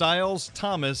says Styles,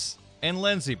 Thomas, and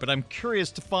Lindsey, but I'm curious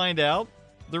to find out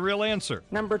the real answer.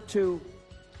 Number 2.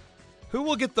 Who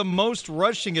will get the most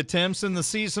rushing attempts in the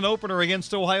season opener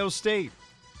against Ohio State?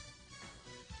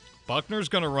 Buckner's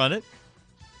going to run it.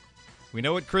 We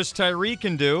know what Chris Tyree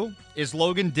can do. Is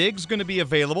Logan Diggs going to be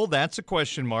available? That's a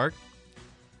question mark.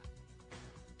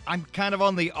 I'm kind of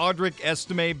on the Audric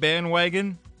Estime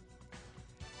bandwagon.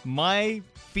 My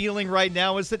feeling right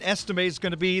now is that Estime is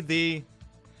going to be the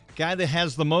guy that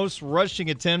has the most rushing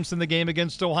attempts in the game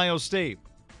against Ohio State.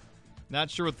 Not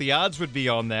sure what the odds would be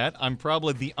on that. I'm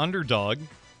probably the underdog.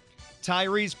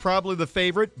 Tyree's probably the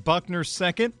favorite. Buckner's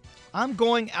second. I'm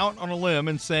going out on a limb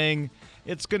and saying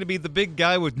it's going to be the big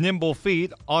guy with nimble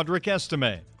feet, Audric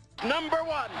Estime. Number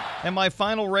 1. And my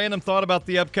final random thought about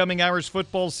the upcoming Irish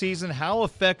football season, how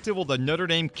effective will the Notre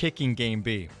Dame kicking game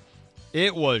be?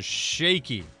 It was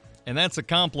shaky, and that's a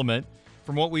compliment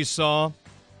from what we saw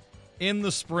in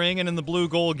the spring and in the Blue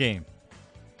Gold game.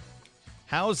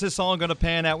 How is this all going to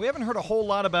pan out? We haven't heard a whole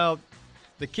lot about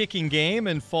the kicking game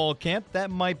in fall camp. That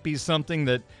might be something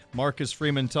that Marcus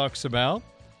Freeman talks about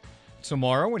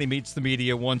tomorrow when he meets the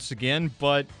media once again,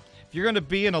 but if you're going to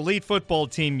be an elite football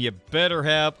team, you better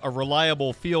have a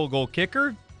reliable field goal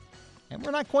kicker. And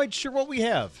we're not quite sure what we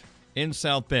have in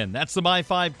South Bend. That's the My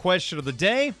 5 question of the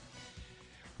day.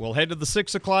 We'll head to the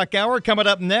 6 o'clock hour. Coming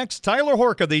up next, Tyler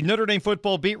Horka, the Notre Dame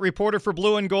football beat reporter for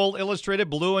Blue and Gold Illustrated.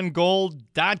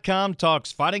 BlueandGold.com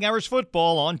talks Fighting Irish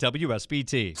football on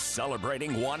WSBT.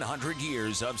 Celebrating 100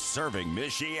 years of serving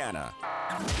Michiana.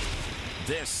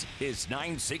 This is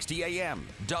 960 AM,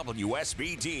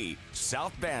 WSBT,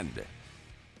 South Bend.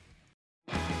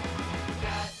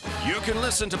 You can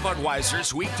listen to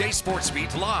Budweiser's Weekday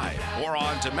Sportsbeat live or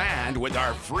on demand with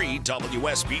our free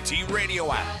WSBT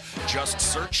radio app. Just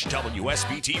search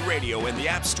WSBT Radio in the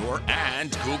App Store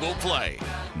and Google Play.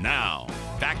 Now,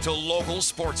 back to local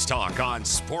sports talk on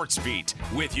Sportsbeat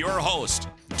with your host,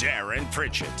 Darren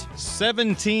Pritchett.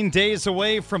 17 days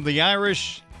away from the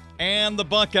Irish and the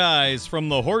Buckeyes from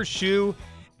the Horseshoe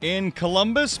in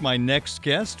Columbus. My next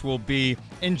guest will be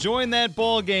enjoying that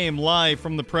ball game live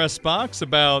from the press box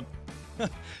about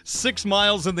 6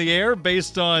 miles in the air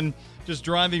based on just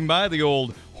driving by the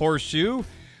old Horseshoe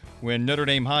when Notre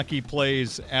Dame hockey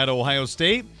plays at Ohio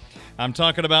State. I'm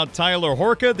talking about Tyler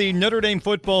Horka, the Notre Dame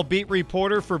football beat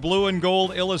reporter for Blue and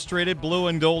Gold Illustrated,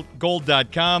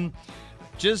 BlueandGold.com.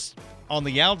 Just on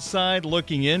the outside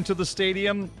looking into the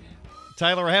stadium,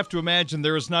 Tyler, I have to imagine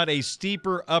there is not a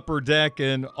steeper upper deck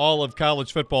in all of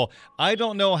college football. I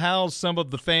don't know how some of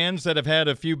the fans that have had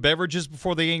a few beverages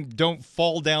before the game don't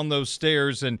fall down those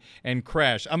stairs and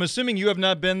crash. I'm assuming you have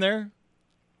not been there?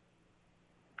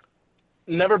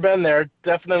 Never been there.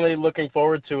 Definitely looking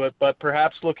forward to it, but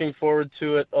perhaps looking forward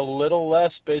to it a little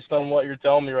less based on what you're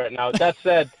telling me right now. That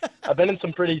said, I've been in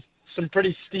some pretty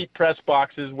steep press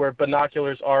boxes where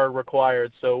binoculars are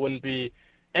required, so it wouldn't be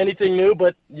anything new,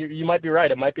 but you might be right.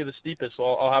 It might be the steepest, so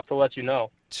I'll have to let you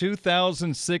know.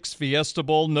 2006 Fiesta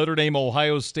Bowl, Notre Dame,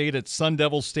 Ohio State at Sun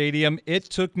Devil Stadium. It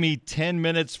took me 10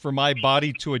 minutes for my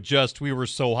body to adjust. We were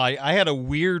so high. I had a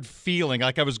weird feeling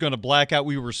like I was going to black out.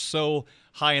 We were so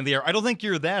high in the air. I don't think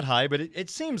you're that high, but it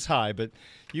seems high. But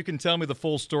you can tell me the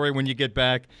full story when you get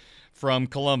back from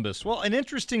Columbus. Well, an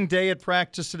interesting day at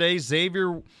practice today.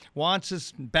 Xavier Watts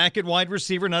is back at wide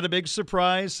receiver. Not a big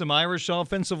surprise. Some Irish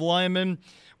offensive linemen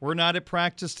were not at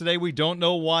practice today. We don't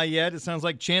know why yet. It sounds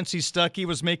like Chancey Stuckey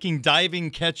was making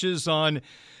diving catches on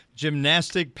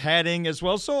gymnastic padding as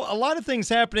well. So a lot of things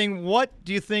happening. What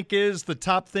do you think is the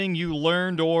top thing you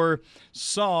learned or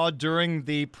saw during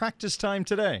the practice time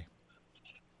today?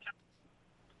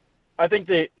 I think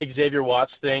the Xavier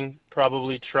Watts thing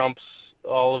probably trumps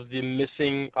all of the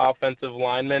missing offensive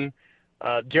linemen.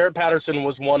 Jarrett Patterson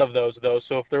was one of those, though.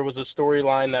 So if there was a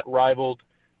storyline that rivaled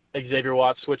Xavier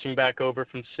Watts switching back over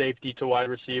from safety to wide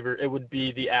receiver, it would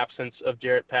be the absence of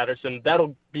Jarrett Patterson.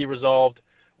 That'll be resolved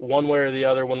one way or the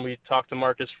other when we talk to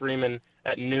Marcus Freeman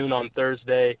at noon on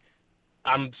Thursday.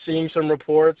 I'm seeing some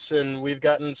reports, and we've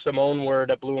gotten some own word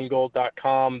at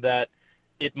blueandgold.com that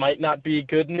it might not be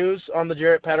good news on the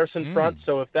Jarrett Patterson front.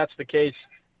 So if that's the case,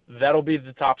 that'll be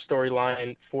the top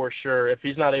storyline for sure. If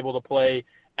he's not able to play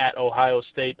at Ohio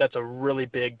State, that's a really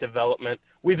big development.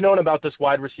 We've known about this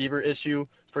wide receiver issue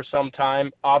for some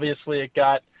time. Obviously, it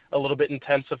got a little bit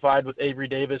intensified with Avery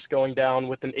Davis going down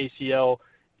with an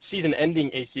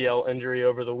season-ending ACL injury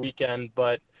over the weekend.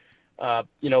 But,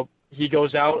 he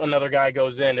goes out, another guy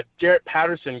goes in. If Jarrett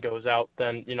Patterson goes out,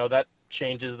 then, that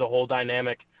changes the whole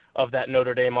dynamic of that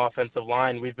Notre Dame offensive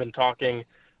line. We've been talking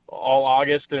all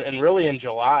August and really in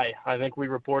July. I think we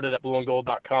reported at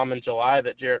blueandgold.com in July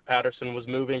that Jarrett Patterson was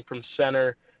moving from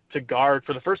center to guard.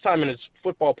 For the first time in his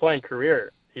football playing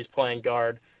career, he's playing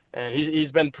guard. And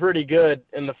he's been pretty good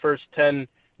in the first 10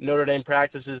 Notre Dame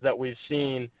practices that we've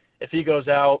seen. If he goes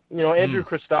out, Andrew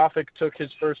Kristofic took his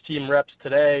first team reps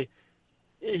today.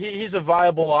 He's a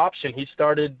viable option. He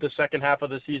started the second half of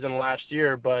the season last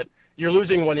year, but you're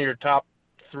losing one of your top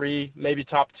 3, maybe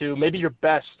top 2, maybe your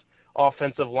best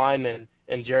offensive lineman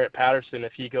in Jarrett Patterson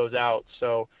if he goes out.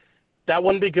 So that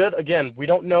wouldn't be good. Again, we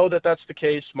don't know that that's the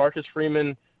case. Marcus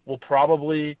Freeman will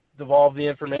probably devolve the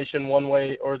information one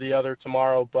way or the other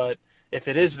tomorrow, but if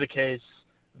it is the case,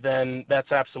 then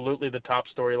that's absolutely the top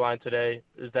storyline today,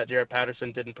 is that Jarrett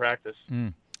Patterson didn't practice.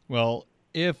 Well,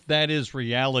 if that is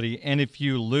reality, and if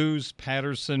you lose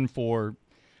Patterson for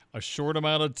a short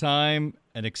amount of time,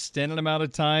 an extended amount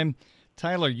of time,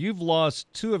 Tyler, you've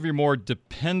lost 2 of your more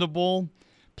dependable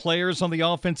players on the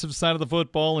offensive side of the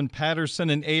football in Patterson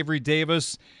and Avery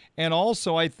Davis, and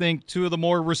also, I think, 2 of the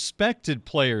more respected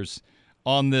players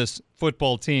on this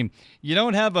football team. You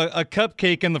don't have a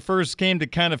cupcake in the first game to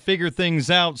kind of figure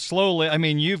things out slowly. I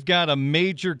mean, you've got a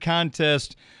major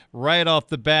contest right off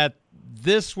the bat.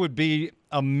 This would be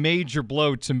a major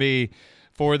blow to me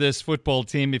for this football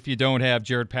team if you don't have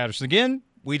Jarrett Patterson. Again,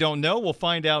 we don't know. We'll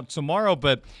find out tomorrow.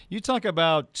 But you talk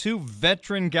about 2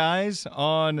 veteran guys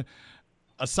on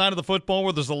a side of the football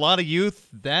where there's a lot of youth.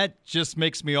 That just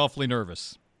makes me awfully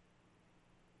nervous.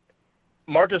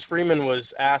 Marcus Freeman was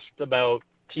asked about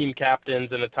team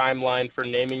captains and a timeline for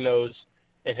naming those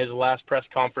in his last press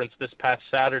conference this past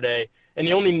Saturday, and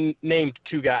he only named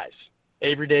 2 guys,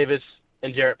 Avery Davis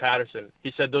and Jarrett Patterson.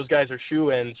 He said those guys are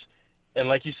shoo-ins, and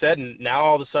like you said, now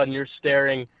all of a sudden you're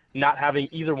staring, not having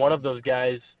either one of those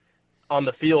guys on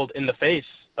the field in the face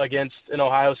against an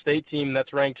Ohio State team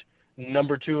that's ranked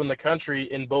number 2 in the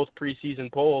country in both preseason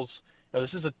polls. Now,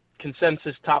 this is a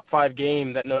consensus top 5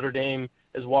 game that Notre Dame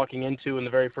is walking into in the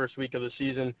very first week of the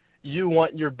season. You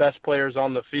want your best players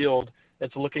on the field.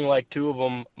 It's looking like 2 of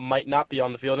them might not be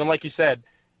on the field. And like you said,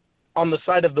 on the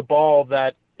side of the ball,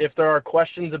 that if there are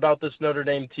questions about this Notre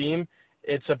Dame team,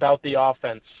 it's about the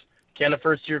offense. Can a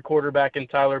first-year quarterback in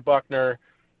Tyler Buchner,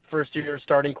 first-year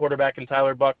starting quarterback in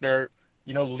Tyler Buchner,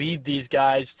 lead these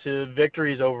guys to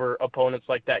victories over opponents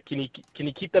like that? Can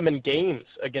he keep them in games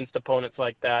against opponents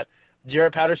like that?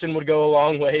 Jarrett Patterson would go a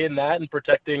long way in that and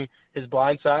protecting his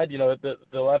blind side, the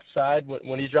left side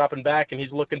when he's dropping back and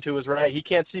he's looking to his right. He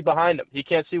can't see behind him. He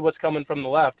can't see what's coming from the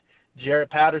left.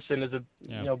 Jarrett Patterson is a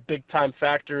big-time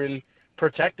factor in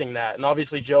protecting that. And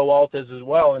obviously Joe Alt is as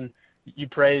well. And you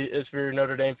pray, if you're a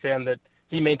Notre Dame fan, that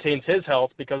he maintains his health,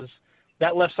 because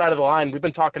that left side of the line, we've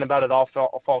been talking about it all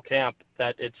fall camp,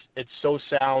 that it's so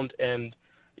sound. And,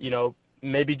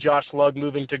 maybe Josh Lugg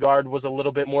moving to guard was a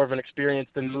little bit more of an experience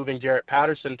than moving Jarrett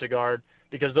Patterson to guard,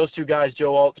 because those 2 guys,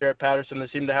 Joe Alt, Jarrett Patterson, they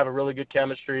seem to have a really good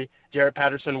chemistry. Jarrett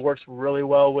Patterson works really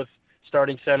well with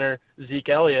starting center Zeke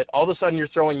Elliott. All of a sudden you're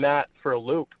throwing that for a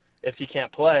loop if he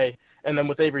can't play. And then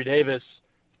with Avery Davis,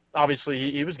 obviously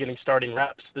he was getting starting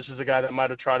reps. This is a guy that might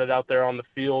have trotted out there on the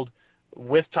field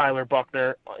with Tyler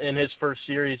Buchner in his first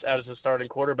series as a starting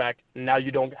quarterback. Now you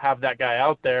don't have that guy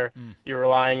out there. You're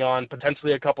relying on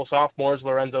potentially a couple sophomores,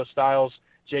 Lorenzo Styles,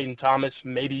 Jaden Thomas.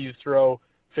 Maybe you throw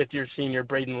fifth-year senior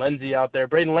Braden Lenzy out there.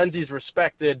 Braden Lenzy's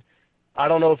respected. I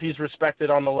don't know if he's respected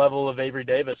on the level of Avery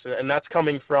Davis, and that's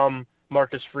coming from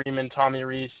Marcus Freeman, Tommy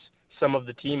Rees, some of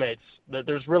the teammates.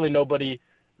 There's really nobody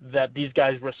that these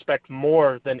guys respect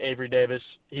more than Avery Davis.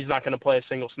 He's not going to play a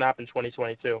single snap in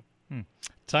 2022.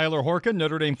 Tyler Horka,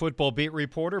 Notre Dame football beat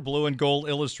reporter, Blue and Gold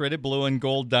Illustrated,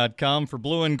 blueandgold.com. For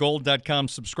blueandgold.com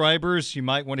subscribers, you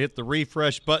might want to hit the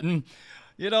refresh button,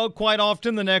 quite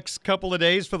often the next couple of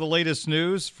days for the latest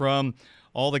news from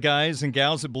all the guys and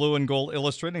gals at Blue and Gold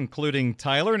Illustrated, including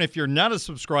Tyler. And if you're not a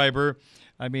subscriber,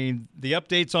 the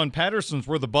updates on Patterson's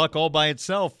worth a buck all by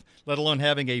itself, let alone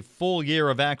having a full year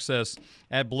of access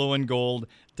at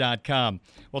blueandgold.com.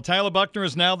 Well, Tyler Buchner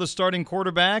is now the starting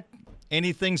quarterback.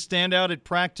 Anything stand out at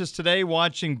practice today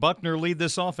watching Buchner lead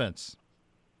this offense?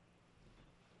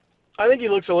 I think he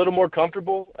looks a little more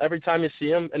comfortable every time you see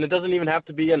him, and it doesn't even have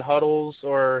to be in huddles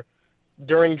or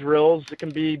during drills. It can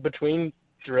be between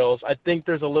drills. I think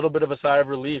there's a little bit of a sigh of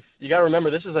relief. You got to remember,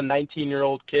 this is a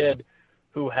 19-year-old kid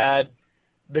who had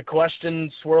the question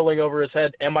swirling over his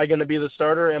head, am I going to be the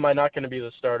starter? Am I not going to be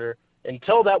the starter?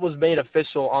 Until that was made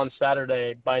official on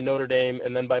Saturday by Notre Dame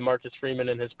and then by Marcus Freeman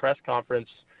in his press conference,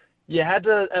 you had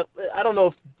to, I don't know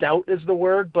if doubt is the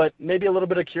word, but maybe a little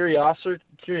bit of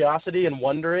curiosity and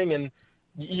wondering, and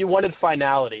you wanted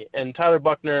finality. And Tyler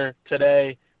Buchner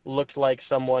today looked like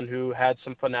someone who had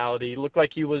some finality, looked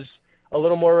like he was a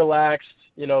little more relaxed.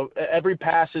 Every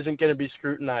pass isn't going to be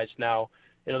scrutinized now.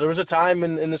 There was a time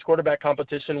in this quarterback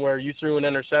competition where you threw an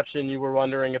interception, you were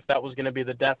wondering if that was going to be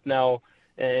the death knell,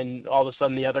 and all of a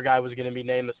sudden the other guy was going to be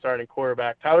named the starting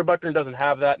quarterback. Tyler Buchner doesn't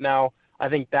have that now. I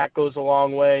think that goes a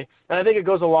long way. And I think it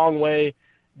goes a long way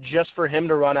just for him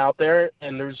to run out there,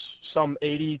 and there's some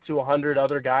 80 to 100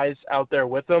 other guys out there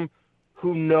with him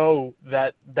who know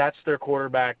that that's their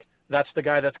quarterback. That's the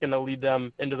guy that's going to lead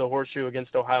them into the horseshoe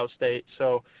against Ohio State.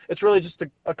 So it's really just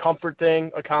a comfort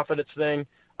thing, a confidence thing.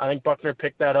 I think Buchner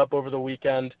picked that up over the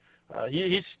weekend.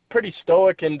 He's pretty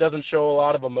stoic and doesn't show a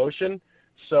lot of emotion.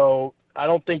 So I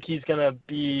don't think he's going to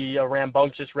be a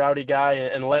rambunctious, rowdy guy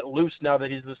and let loose now that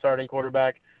he's the starting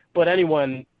quarterback. But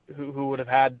anyone who would have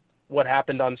had what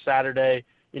happened on Saturday,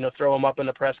 throw him up in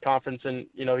a press conference and,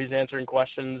 he's answering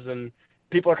questions and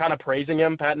people are kind of praising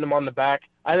him, patting him on the back.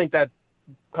 I think that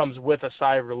comes with a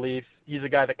sigh of relief. He's a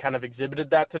guy that kind of exhibited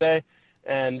that today.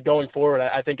 And going forward,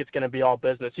 I think it's going to be all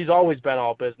business. He's always been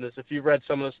all business. If you've read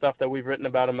some of the stuff that we've written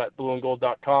about him at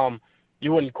blueandgold.com,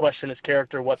 you wouldn't question his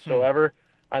character whatsoever.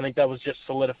 I think that was just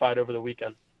solidified over the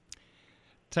weekend.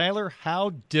 Tyler,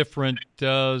 how different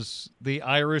does the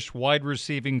Irish wide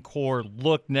receiving core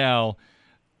look now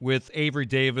with Avery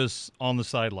Davis on the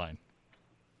sideline?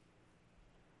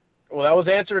 Well, that was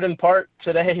answered in part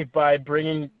today by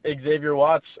bringing Xavier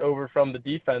Watts over from the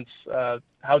defense.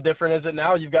 How different is it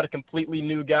now? You've got a completely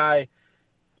new guy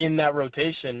in that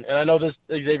rotation. And I know this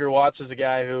Xavier Watts is a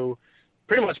guy who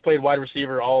pretty much played wide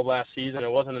receiver all of last season.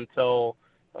 It wasn't until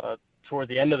toward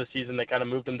the end of the season they kind of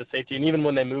moved him to safety. And even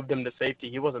when they moved him to safety,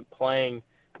 he wasn't playing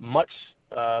much,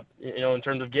 in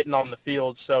terms of getting on the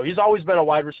field. So he's always been a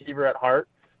wide receiver at heart.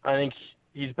 I think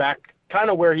he's back kind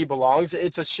of where he belongs.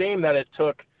 It's a shame that it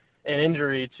took an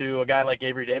injury to a guy like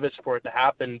Avery Davis for it to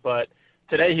happen, but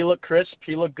today he looked crisp.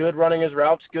 He looked good running his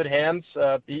routes, good hands.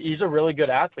 He's a really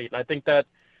good athlete, and I think that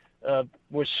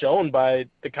was shown by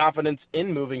the confidence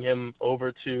in moving him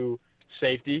over to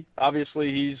safety.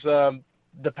 Obviously, he's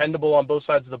dependable on both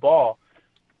sides of the ball,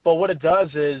 but what it does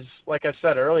is, like I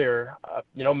said earlier,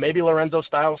 maybe Lorenzo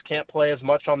Styles can't play as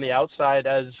much on the outside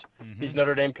as these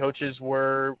Notre Dame coaches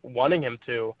were wanting him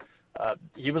to.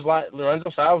 Lorenzo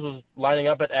Styles was lining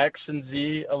up at X and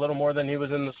Z a little more than he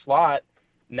was in the slot.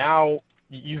 Now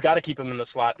you've got to keep him in the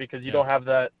slot because you don't have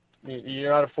that.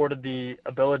 You're not afforded the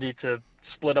ability to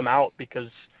split him out because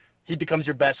he becomes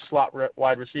your best slot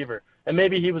wide receiver. And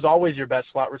maybe he was always your best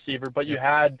slot receiver, but you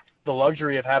had the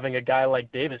luxury of having a guy like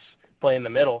Davis play in the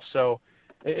middle. So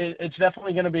it's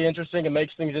definitely going to be interesting. It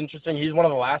makes things interesting. He's one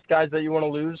of the last guys that you want to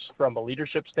lose from a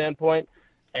leadership standpoint.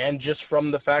 And just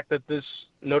from the fact that this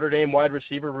Notre Dame wide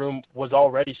receiver room was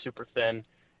already super thin,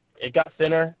 it got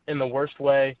thinner in the worst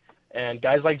way. And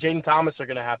guys like Jaden Thomas are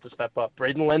going to have to step up.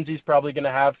 Braden Lindsey's probably going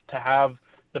to have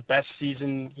the best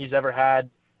season he's ever had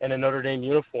in a Notre Dame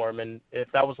uniform. And if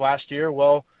that was last year,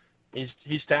 well,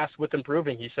 he's tasked with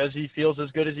improving. He says he feels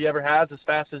as good as he ever has, as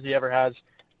fast as he ever has.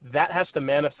 That has to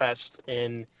manifest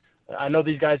in – I know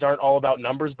these guys aren't all about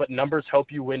numbers, but numbers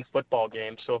help you win football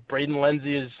games. So if Braden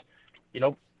Lindsey is –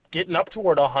 getting up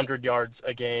toward 100 yards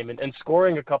a game and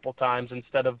scoring a couple times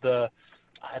instead of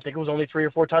I think it was only 3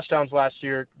 or 4 touchdowns last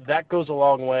year, that goes a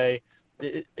long way.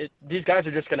 These guys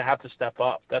are just going to have to step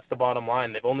up. That's the bottom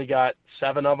line. They've only got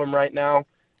 7 of them right now.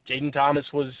 Jaden Thomas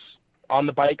was on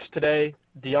the bikes today.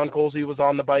 Deion Colsey was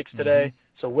on the bikes today.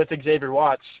 So with Xavier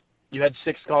Watts, you had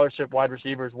 6 scholarship wide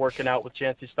receivers working out with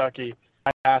Chancey Stuckey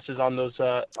passes on those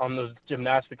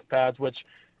gymnastics pads, which,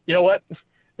 you know what?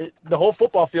 The whole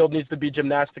football field needs to be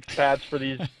gymnastics pads for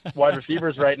these wide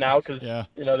receivers right now because,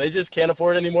 they just can't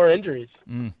afford any more injuries.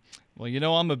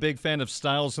 Well, I'm a big fan of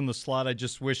Styles in the slot. I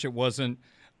just wish it wasn't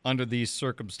under these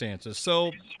circumstances.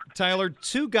 So, Tyler,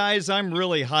 2 guys I'm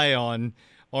really high on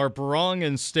are Barong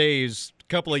and Staves, a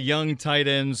couple of young tight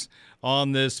ends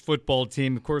on this football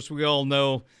team. Of course, we all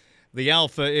know the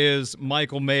alpha is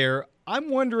Michael Mayer. I'm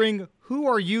wondering, who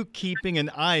are you keeping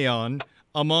an eye on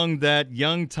among that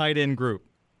young tight end group?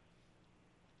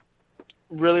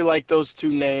 Really like those 2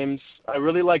 names. I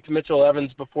really liked Mitchell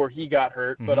Evans before he got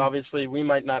hurt, but obviously we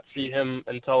might not see him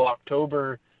until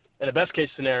October in a best case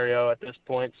scenario at this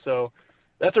point. So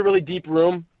that's a really deep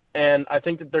room, and I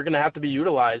think that they're going to have to be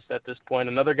utilized at this point.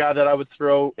 Another guy that I would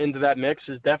throw into that mix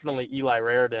is definitely Eli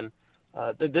Raridan.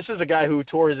 This is a guy who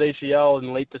tore his ACL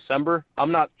in late December.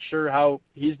 I'm not sure how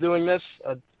he's doing this.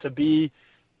 To be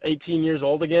 18 years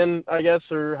old again, I guess,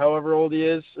 or however old he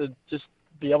is, just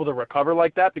be able to recover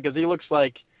like that, because he looks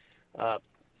like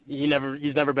he's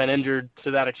never been injured to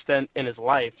that extent in his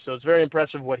life. So it's very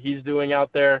impressive what he's doing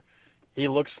out there. He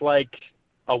looks like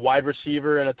a wide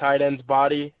receiver and a tight end's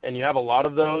body, and you have a lot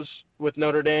of those with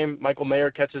Notre Dame. Michael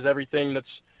Mayer catches everything that's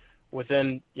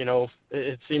within,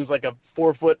 it seems like a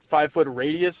 4-foot, 5-foot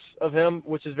radius of him,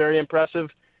 which is very impressive.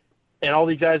 And all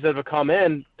these guys that have come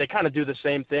in, they kind of do the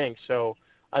same thing. So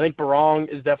I think Barong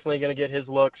is definitely going to get his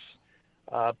looks.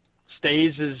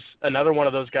 Stays is another one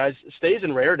of those guys. Stays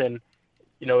and Raridan,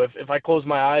 if I closed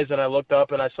my eyes and I looked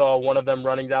up and I saw one of them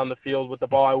running down the field with the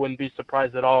ball, I wouldn't be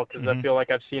surprised at all because I feel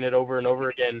like I've seen it over and over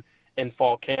again in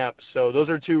fall camp. So those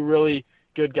are two really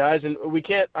good guys. And we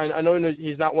can't – I know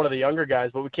he's not one of the younger guys,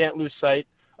 but we can't lose sight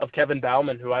of Kevin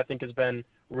Bauman, who I think has been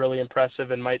really impressive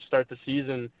and might start the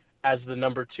season as the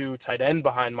number 2 tight end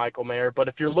behind Michael Mayer. But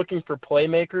if you're looking for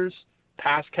playmakers,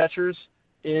 pass catchers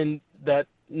in the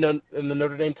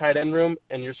Notre Dame tight end room,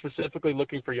 and you're specifically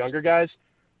looking for younger guys,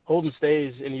 Holden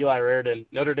Stays and Eli Raridan,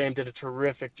 Notre Dame did a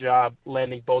terrific job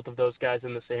landing both of those guys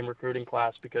in the same recruiting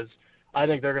class because I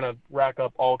think they're going to rack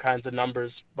up all kinds of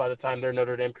numbers by the time their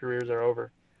Notre Dame careers are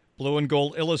over. Blue and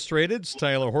Gold Illustrated's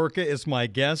Tyler Horka is my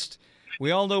guest.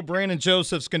 We all know Brandon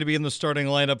Joseph's going to be in the starting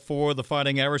lineup for the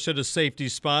Fighting Irish at a safety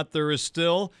spot. There is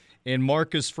still, in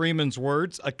Marcus Freeman's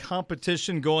words, a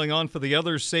competition going on for the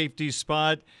other safety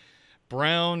spot.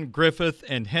 Brown, Griffith,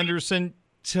 and Henderson.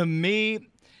 To me,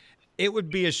 it would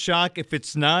be a shock if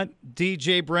it's not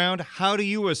DJ Brown. How do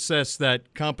you assess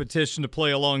that competition to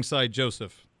play alongside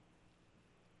Joseph?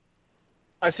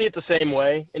 I see it the same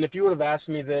way. And if you would have asked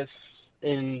me this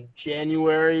in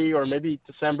January or maybe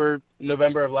December,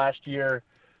 November of last year,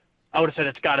 I would have said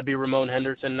it's got to be Ramon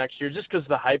Henderson next year just because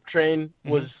the hype train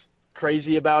was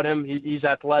crazy about him. He's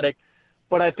athletic.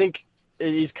 But I think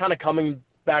he's kind of coming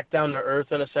back down to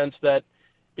earth in a sense that,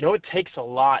 it takes a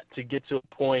lot to get to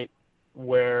a point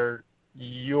where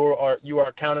you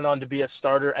are counted on to be a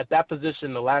starter at that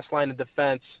position, the last line of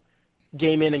defense,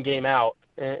 game in and game out.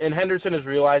 And Henderson is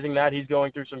realizing that. He's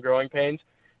going through some growing pains.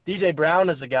 DJ Brown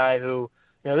is a guy who,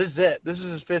 this is it. This is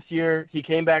his 5th year. He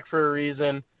came back for a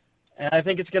reason. And I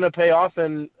think it's going to pay off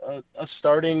in a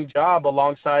starting job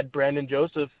alongside Brandon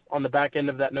Joseph on the back end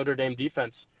of that Notre Dame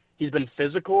defense. He's been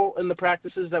physical in the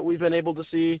practices that we've been able to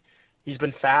see. He's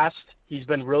been fast. He's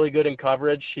been really good in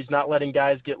coverage. He's not letting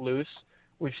guys get loose.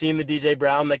 We've seen the DJ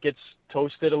Brown that gets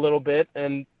toasted a little bit,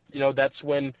 and, that's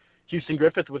when Houston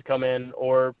Griffith would come in,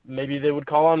 or maybe they would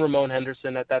call on Ramon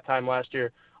Henderson at that time last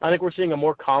year. I think we're seeing a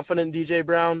more confident DJ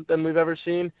Brown than we've ever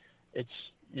seen. It's,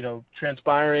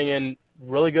 transpiring in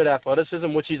really good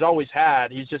athleticism, which he's always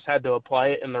had. He's just had to apply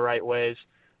it in the right ways.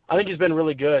 I think he's been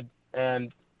really good.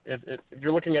 And if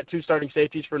you're looking at 2 starting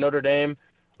safeties for Notre Dame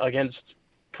against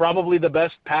probably the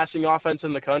best passing offense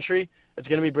in the country, it's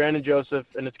going to be Brandon Joseph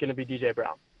and it's going to be DJ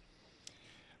Brown.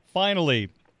 Finally,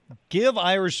 give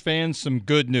Irish fans some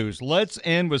good news. Let's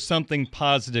end with something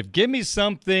positive. Give me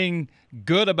something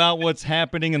good about what's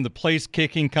happening in the place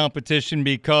kicking competition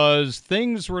because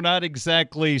things were not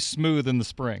exactly smooth in the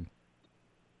spring.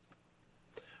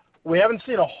 We haven't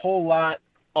seen a whole lot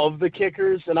of the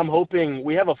kickers, and I'm hoping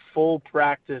we have a full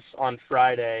practice on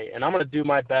Friday, and I'm going to do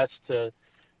my best to,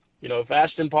 if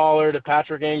Ashton Pollard, if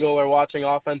Patrick Engel are watching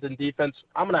offense and defense,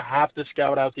 I'm going to have to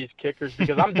scout out these kickers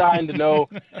because I'm dying to know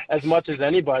as much as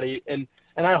anybody. And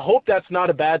I hope that's not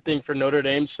a bad thing for Notre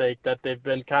Dame's sake, that they've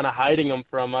been kind of hiding them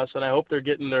from us, and I hope they're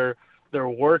getting their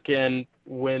work in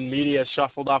when media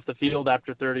shuffled off the field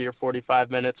after 30 or 45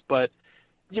 minutes. But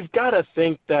you've got to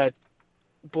think that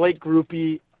Blake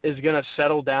Grupe is going to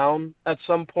settle down at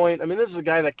some point. I mean, this is a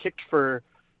guy that kicked for,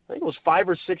 I think it was 5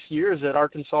 or 6 years at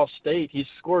Arkansas State. He's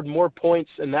scored more points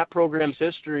in that program's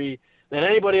history than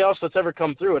anybody else that's ever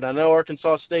come through it. I know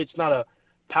Arkansas State's not a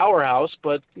powerhouse,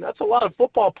 but that's a lot of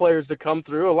football players that come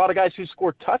through, a lot of guys who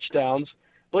score touchdowns.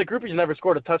 Blake Grupe's never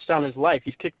scored a touchdown in his life.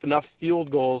 He's kicked enough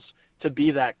field goals to be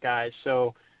that guy.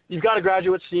 So you've got a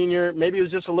graduate senior. Maybe he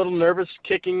was just a little nervous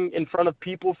kicking in front of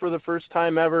people for the first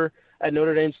time ever at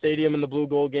Notre Dame Stadium in the Blue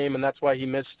Gold game, and that's why he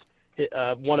missed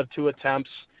 1 of 2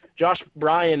 attempts. Josh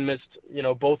Bryan missed,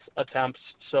 both attempts,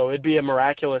 so it'd be a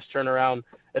miraculous turnaround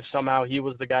if somehow he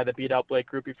was the guy that beat out Blake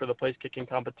Grupe for the place-kicking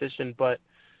competition. But,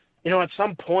 at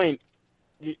some point,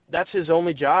 that's his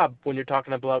only job when you're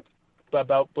talking about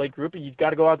Blake Grupe. You've got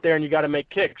to go out there and you got to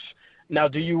make kicks. Now,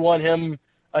 do you want him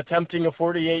attempting a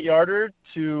 48-yarder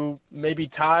to maybe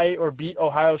tie or beat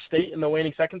Ohio State in the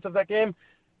waning seconds of that game?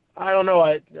 I don't know.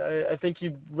 I think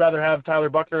you'd rather have Tyler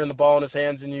Buckner and the ball in his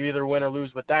hands and you either win or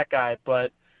lose with that guy.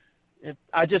 But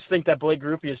I just think that Blake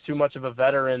Grupe is too much of a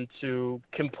veteran to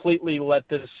completely let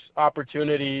this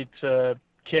opportunity to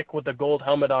kick with a gold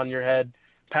helmet on your head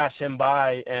pass him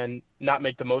by and not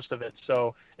make the most of it.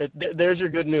 So there's your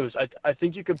good news. I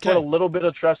think you could put a little bit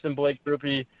of trust in Blake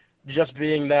Grupe just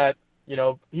being that,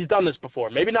 he's done this before.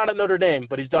 Maybe not at Notre Dame,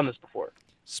 but he's done this before.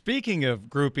 Speaking of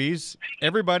groupies,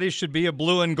 everybody should be a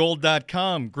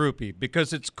blueandgold.com groupie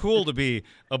because it's cool to be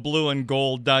a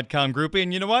blueandgold.com groupie.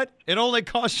 And you know what? It only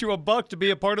costs you $1 to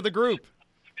be a part of the group.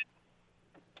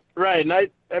 Right. And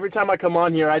every time I come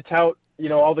on here, I tout,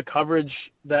 all the coverage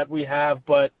that we have.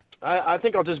 But I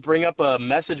think I'll just bring up a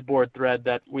message board thread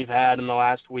that we've had in the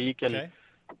last week. And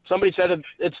somebody said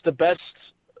it's the best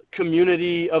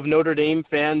community of Notre Dame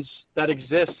fans that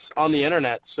exists on the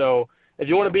internet. So if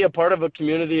you want to be a part of a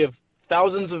community of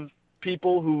thousands of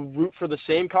people who root for the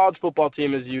same college football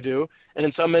team as you do, and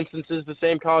in some instances the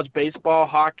same college baseball,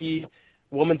 hockey,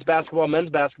 women's basketball, men's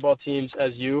basketball teams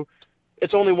as you,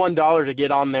 it's only $1 to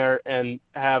get on there and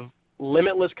have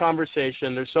limitless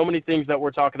conversation. There's so many things that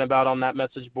we're talking about on that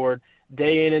message board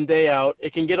day in and day out.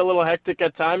 It can get a little hectic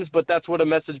at times, but that's what a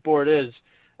message board is.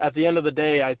 At the end of the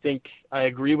day, I think I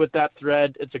agree with that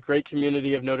thread. It's a great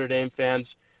community of Notre Dame fans.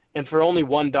 And for only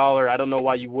 $1, I don't know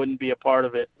why you wouldn't be a part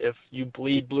of it if you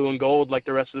bleed blue and gold like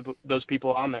the rest of those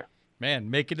people on there. Man,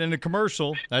 make it in a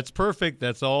commercial. That's perfect.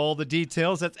 That's all the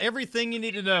details. That's everything you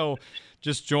need to know.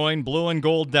 Just join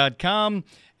blueandgold.com,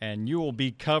 and you will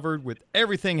be covered with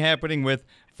everything happening with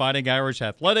Fighting Irish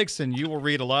Athletics, and you will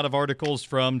read a lot of articles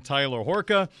from Tyler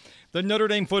Horka, the Notre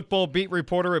Dame football beat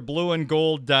reporter at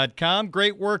blueandgold.com.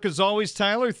 Great work as always,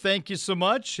 Tyler. Thank you so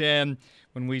much. And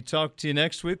when we talk to you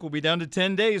next week, we'll be down to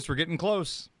 10 days. We're getting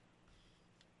close.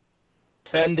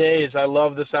 10 days. I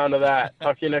love the sound of that.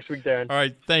 Talk to you next week, Darren. All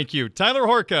right. Thank you. Tyler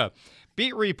Horka,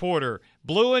 beat reporter,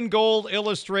 Blue and Gold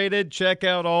Illustrated. Check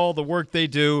out all the work they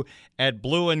do at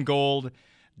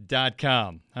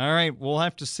blueandgold.com. All right. We'll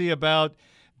have to see about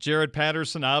Jared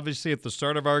Patterson, obviously, at the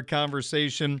start of our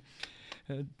conversation.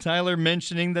 Tyler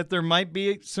mentioning that there might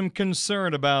be some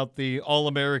concern about the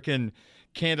All-American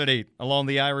candidate along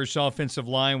the Irish offensive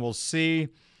line. We'll see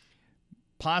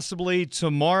possibly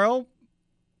tomorrow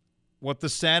what the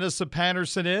status of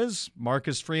Patterson is.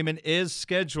 Marcus Freeman is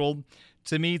scheduled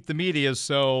to meet the media,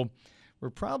 so we're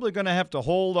probably going to have to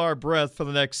hold our breath for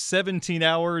the next 17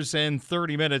 hours and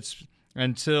 30 minutes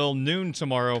until noon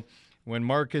tomorrow when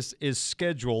Marcus is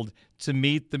scheduled to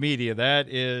meet the media. That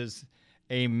is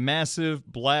a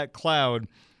massive black cloud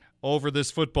over this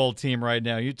football team right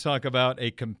now. You talk about a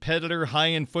competitor,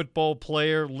 high-end football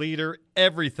player, leader,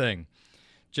 everything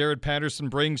Jared Patterson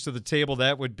brings to the table.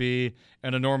 That would be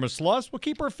an enormous loss. We'll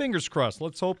keep our fingers crossed.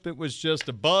 Let's hope it was just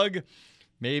a bug,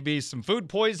 maybe some food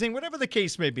poisoning, whatever the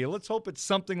case may be. Let's hope it's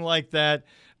something like that,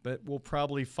 but we'll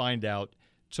probably find out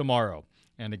tomorrow.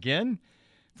 And again,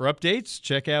 for updates,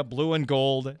 check out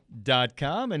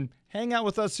blueandgold.com and hang out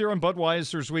with us here on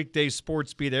Budweiser's Weekday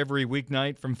Sports Beat every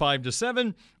weeknight from 5 to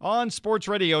 7 on Sports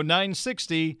Radio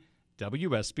 960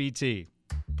 WSBT.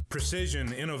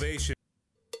 Precision innovation.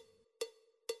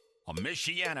 A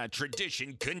Michiana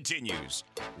tradition continues.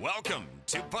 Welcome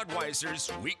to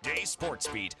Budweiser's Weekday Sports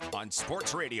Beat on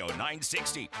Sports Radio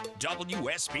 960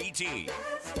 WSBT.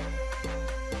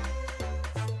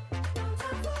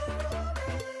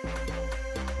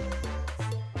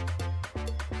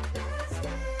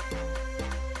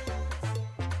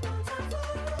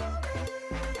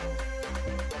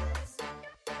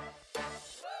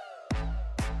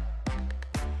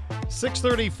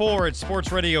 6:34 at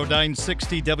Sports Radio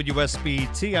 960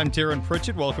 WSBT. I'm Darren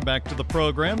Pritchett. Welcome back to the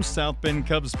program. South Bend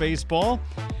Cubs baseball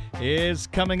is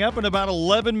coming up in about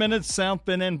 11 minutes. South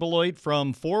Bend and Beloit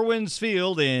from Four Winds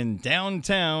Field in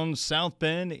downtown South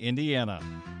Bend, Indiana.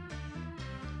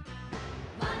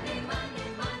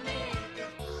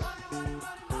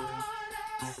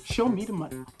 Show me the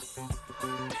money.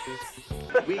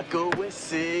 We go with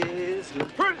Sizzler.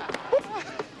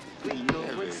 We go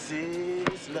with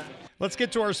Sizzler. Let's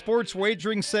get to our sports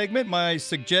wagering segment. My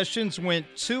suggestions went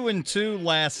 2-2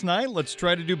 last night. Let's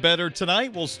try to do better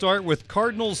tonight. We'll start with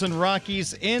Cardinals and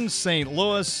Rockies in St.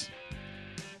 Louis.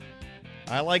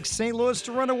 I like St. Louis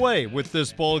to run away with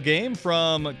this ball game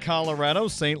from Colorado.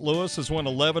 St. Louis has won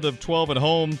 11 of 12 at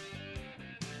home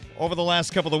over the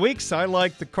last couple of weeks. I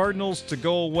like the Cardinals to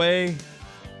go away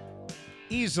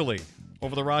easily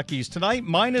over the Rockies tonight.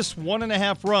 Minus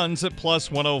 1.5 runs at plus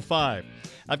 105.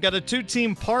 I've got a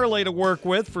two-team parlay to work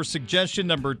with for suggestion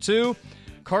number 2.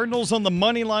 Cardinals on the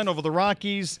money line over the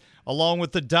Rockies, along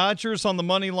with the Dodgers on the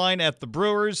money line at the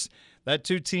Brewers. That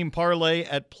two-team parlay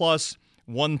at plus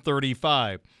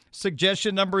 135.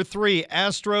 Suggestion number 3,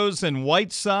 Astros and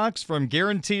White Sox from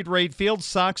Guaranteed Rate Field.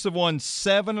 Sox have won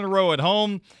 7 in a row at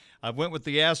home. I went with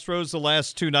the Astros the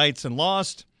last 2 nights and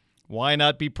lost. Why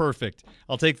not be perfect?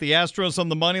 I'll take the Astros on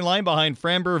the money line behind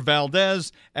Framber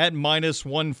Valdez at minus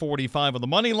 145 on the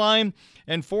money line.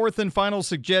 And fourth and final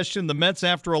suggestion, the Mets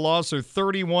after a loss are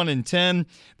 31-10.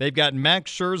 They've got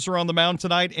Max Scherzer on the mound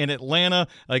tonight in Atlanta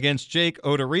against Jake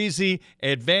Odorizzi.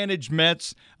 Advantage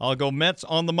Mets. I'll go Mets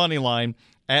on the money line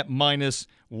at minus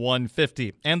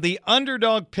 150. And the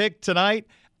underdog pick tonight,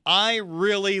 I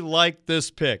really like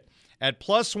this pick. At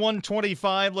plus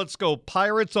 125, let's go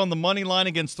Pirates on the money line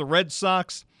against the Red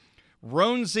Sox.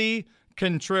 Roansy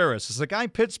Contreras is the guy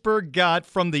Pittsburgh got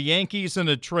from the Yankees in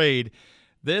a trade.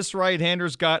 This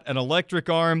right-hander's got an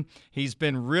electric arm. He's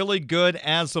been really good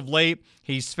as of late.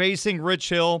 He's facing Rich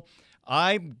Hill.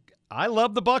 I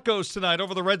love the Buccos tonight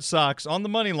over the Red Sox on the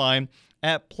money line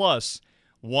at plus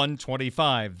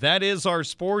 125. That is our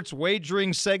sports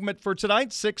wagering segment for tonight,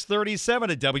 6:37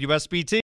 at WSBT.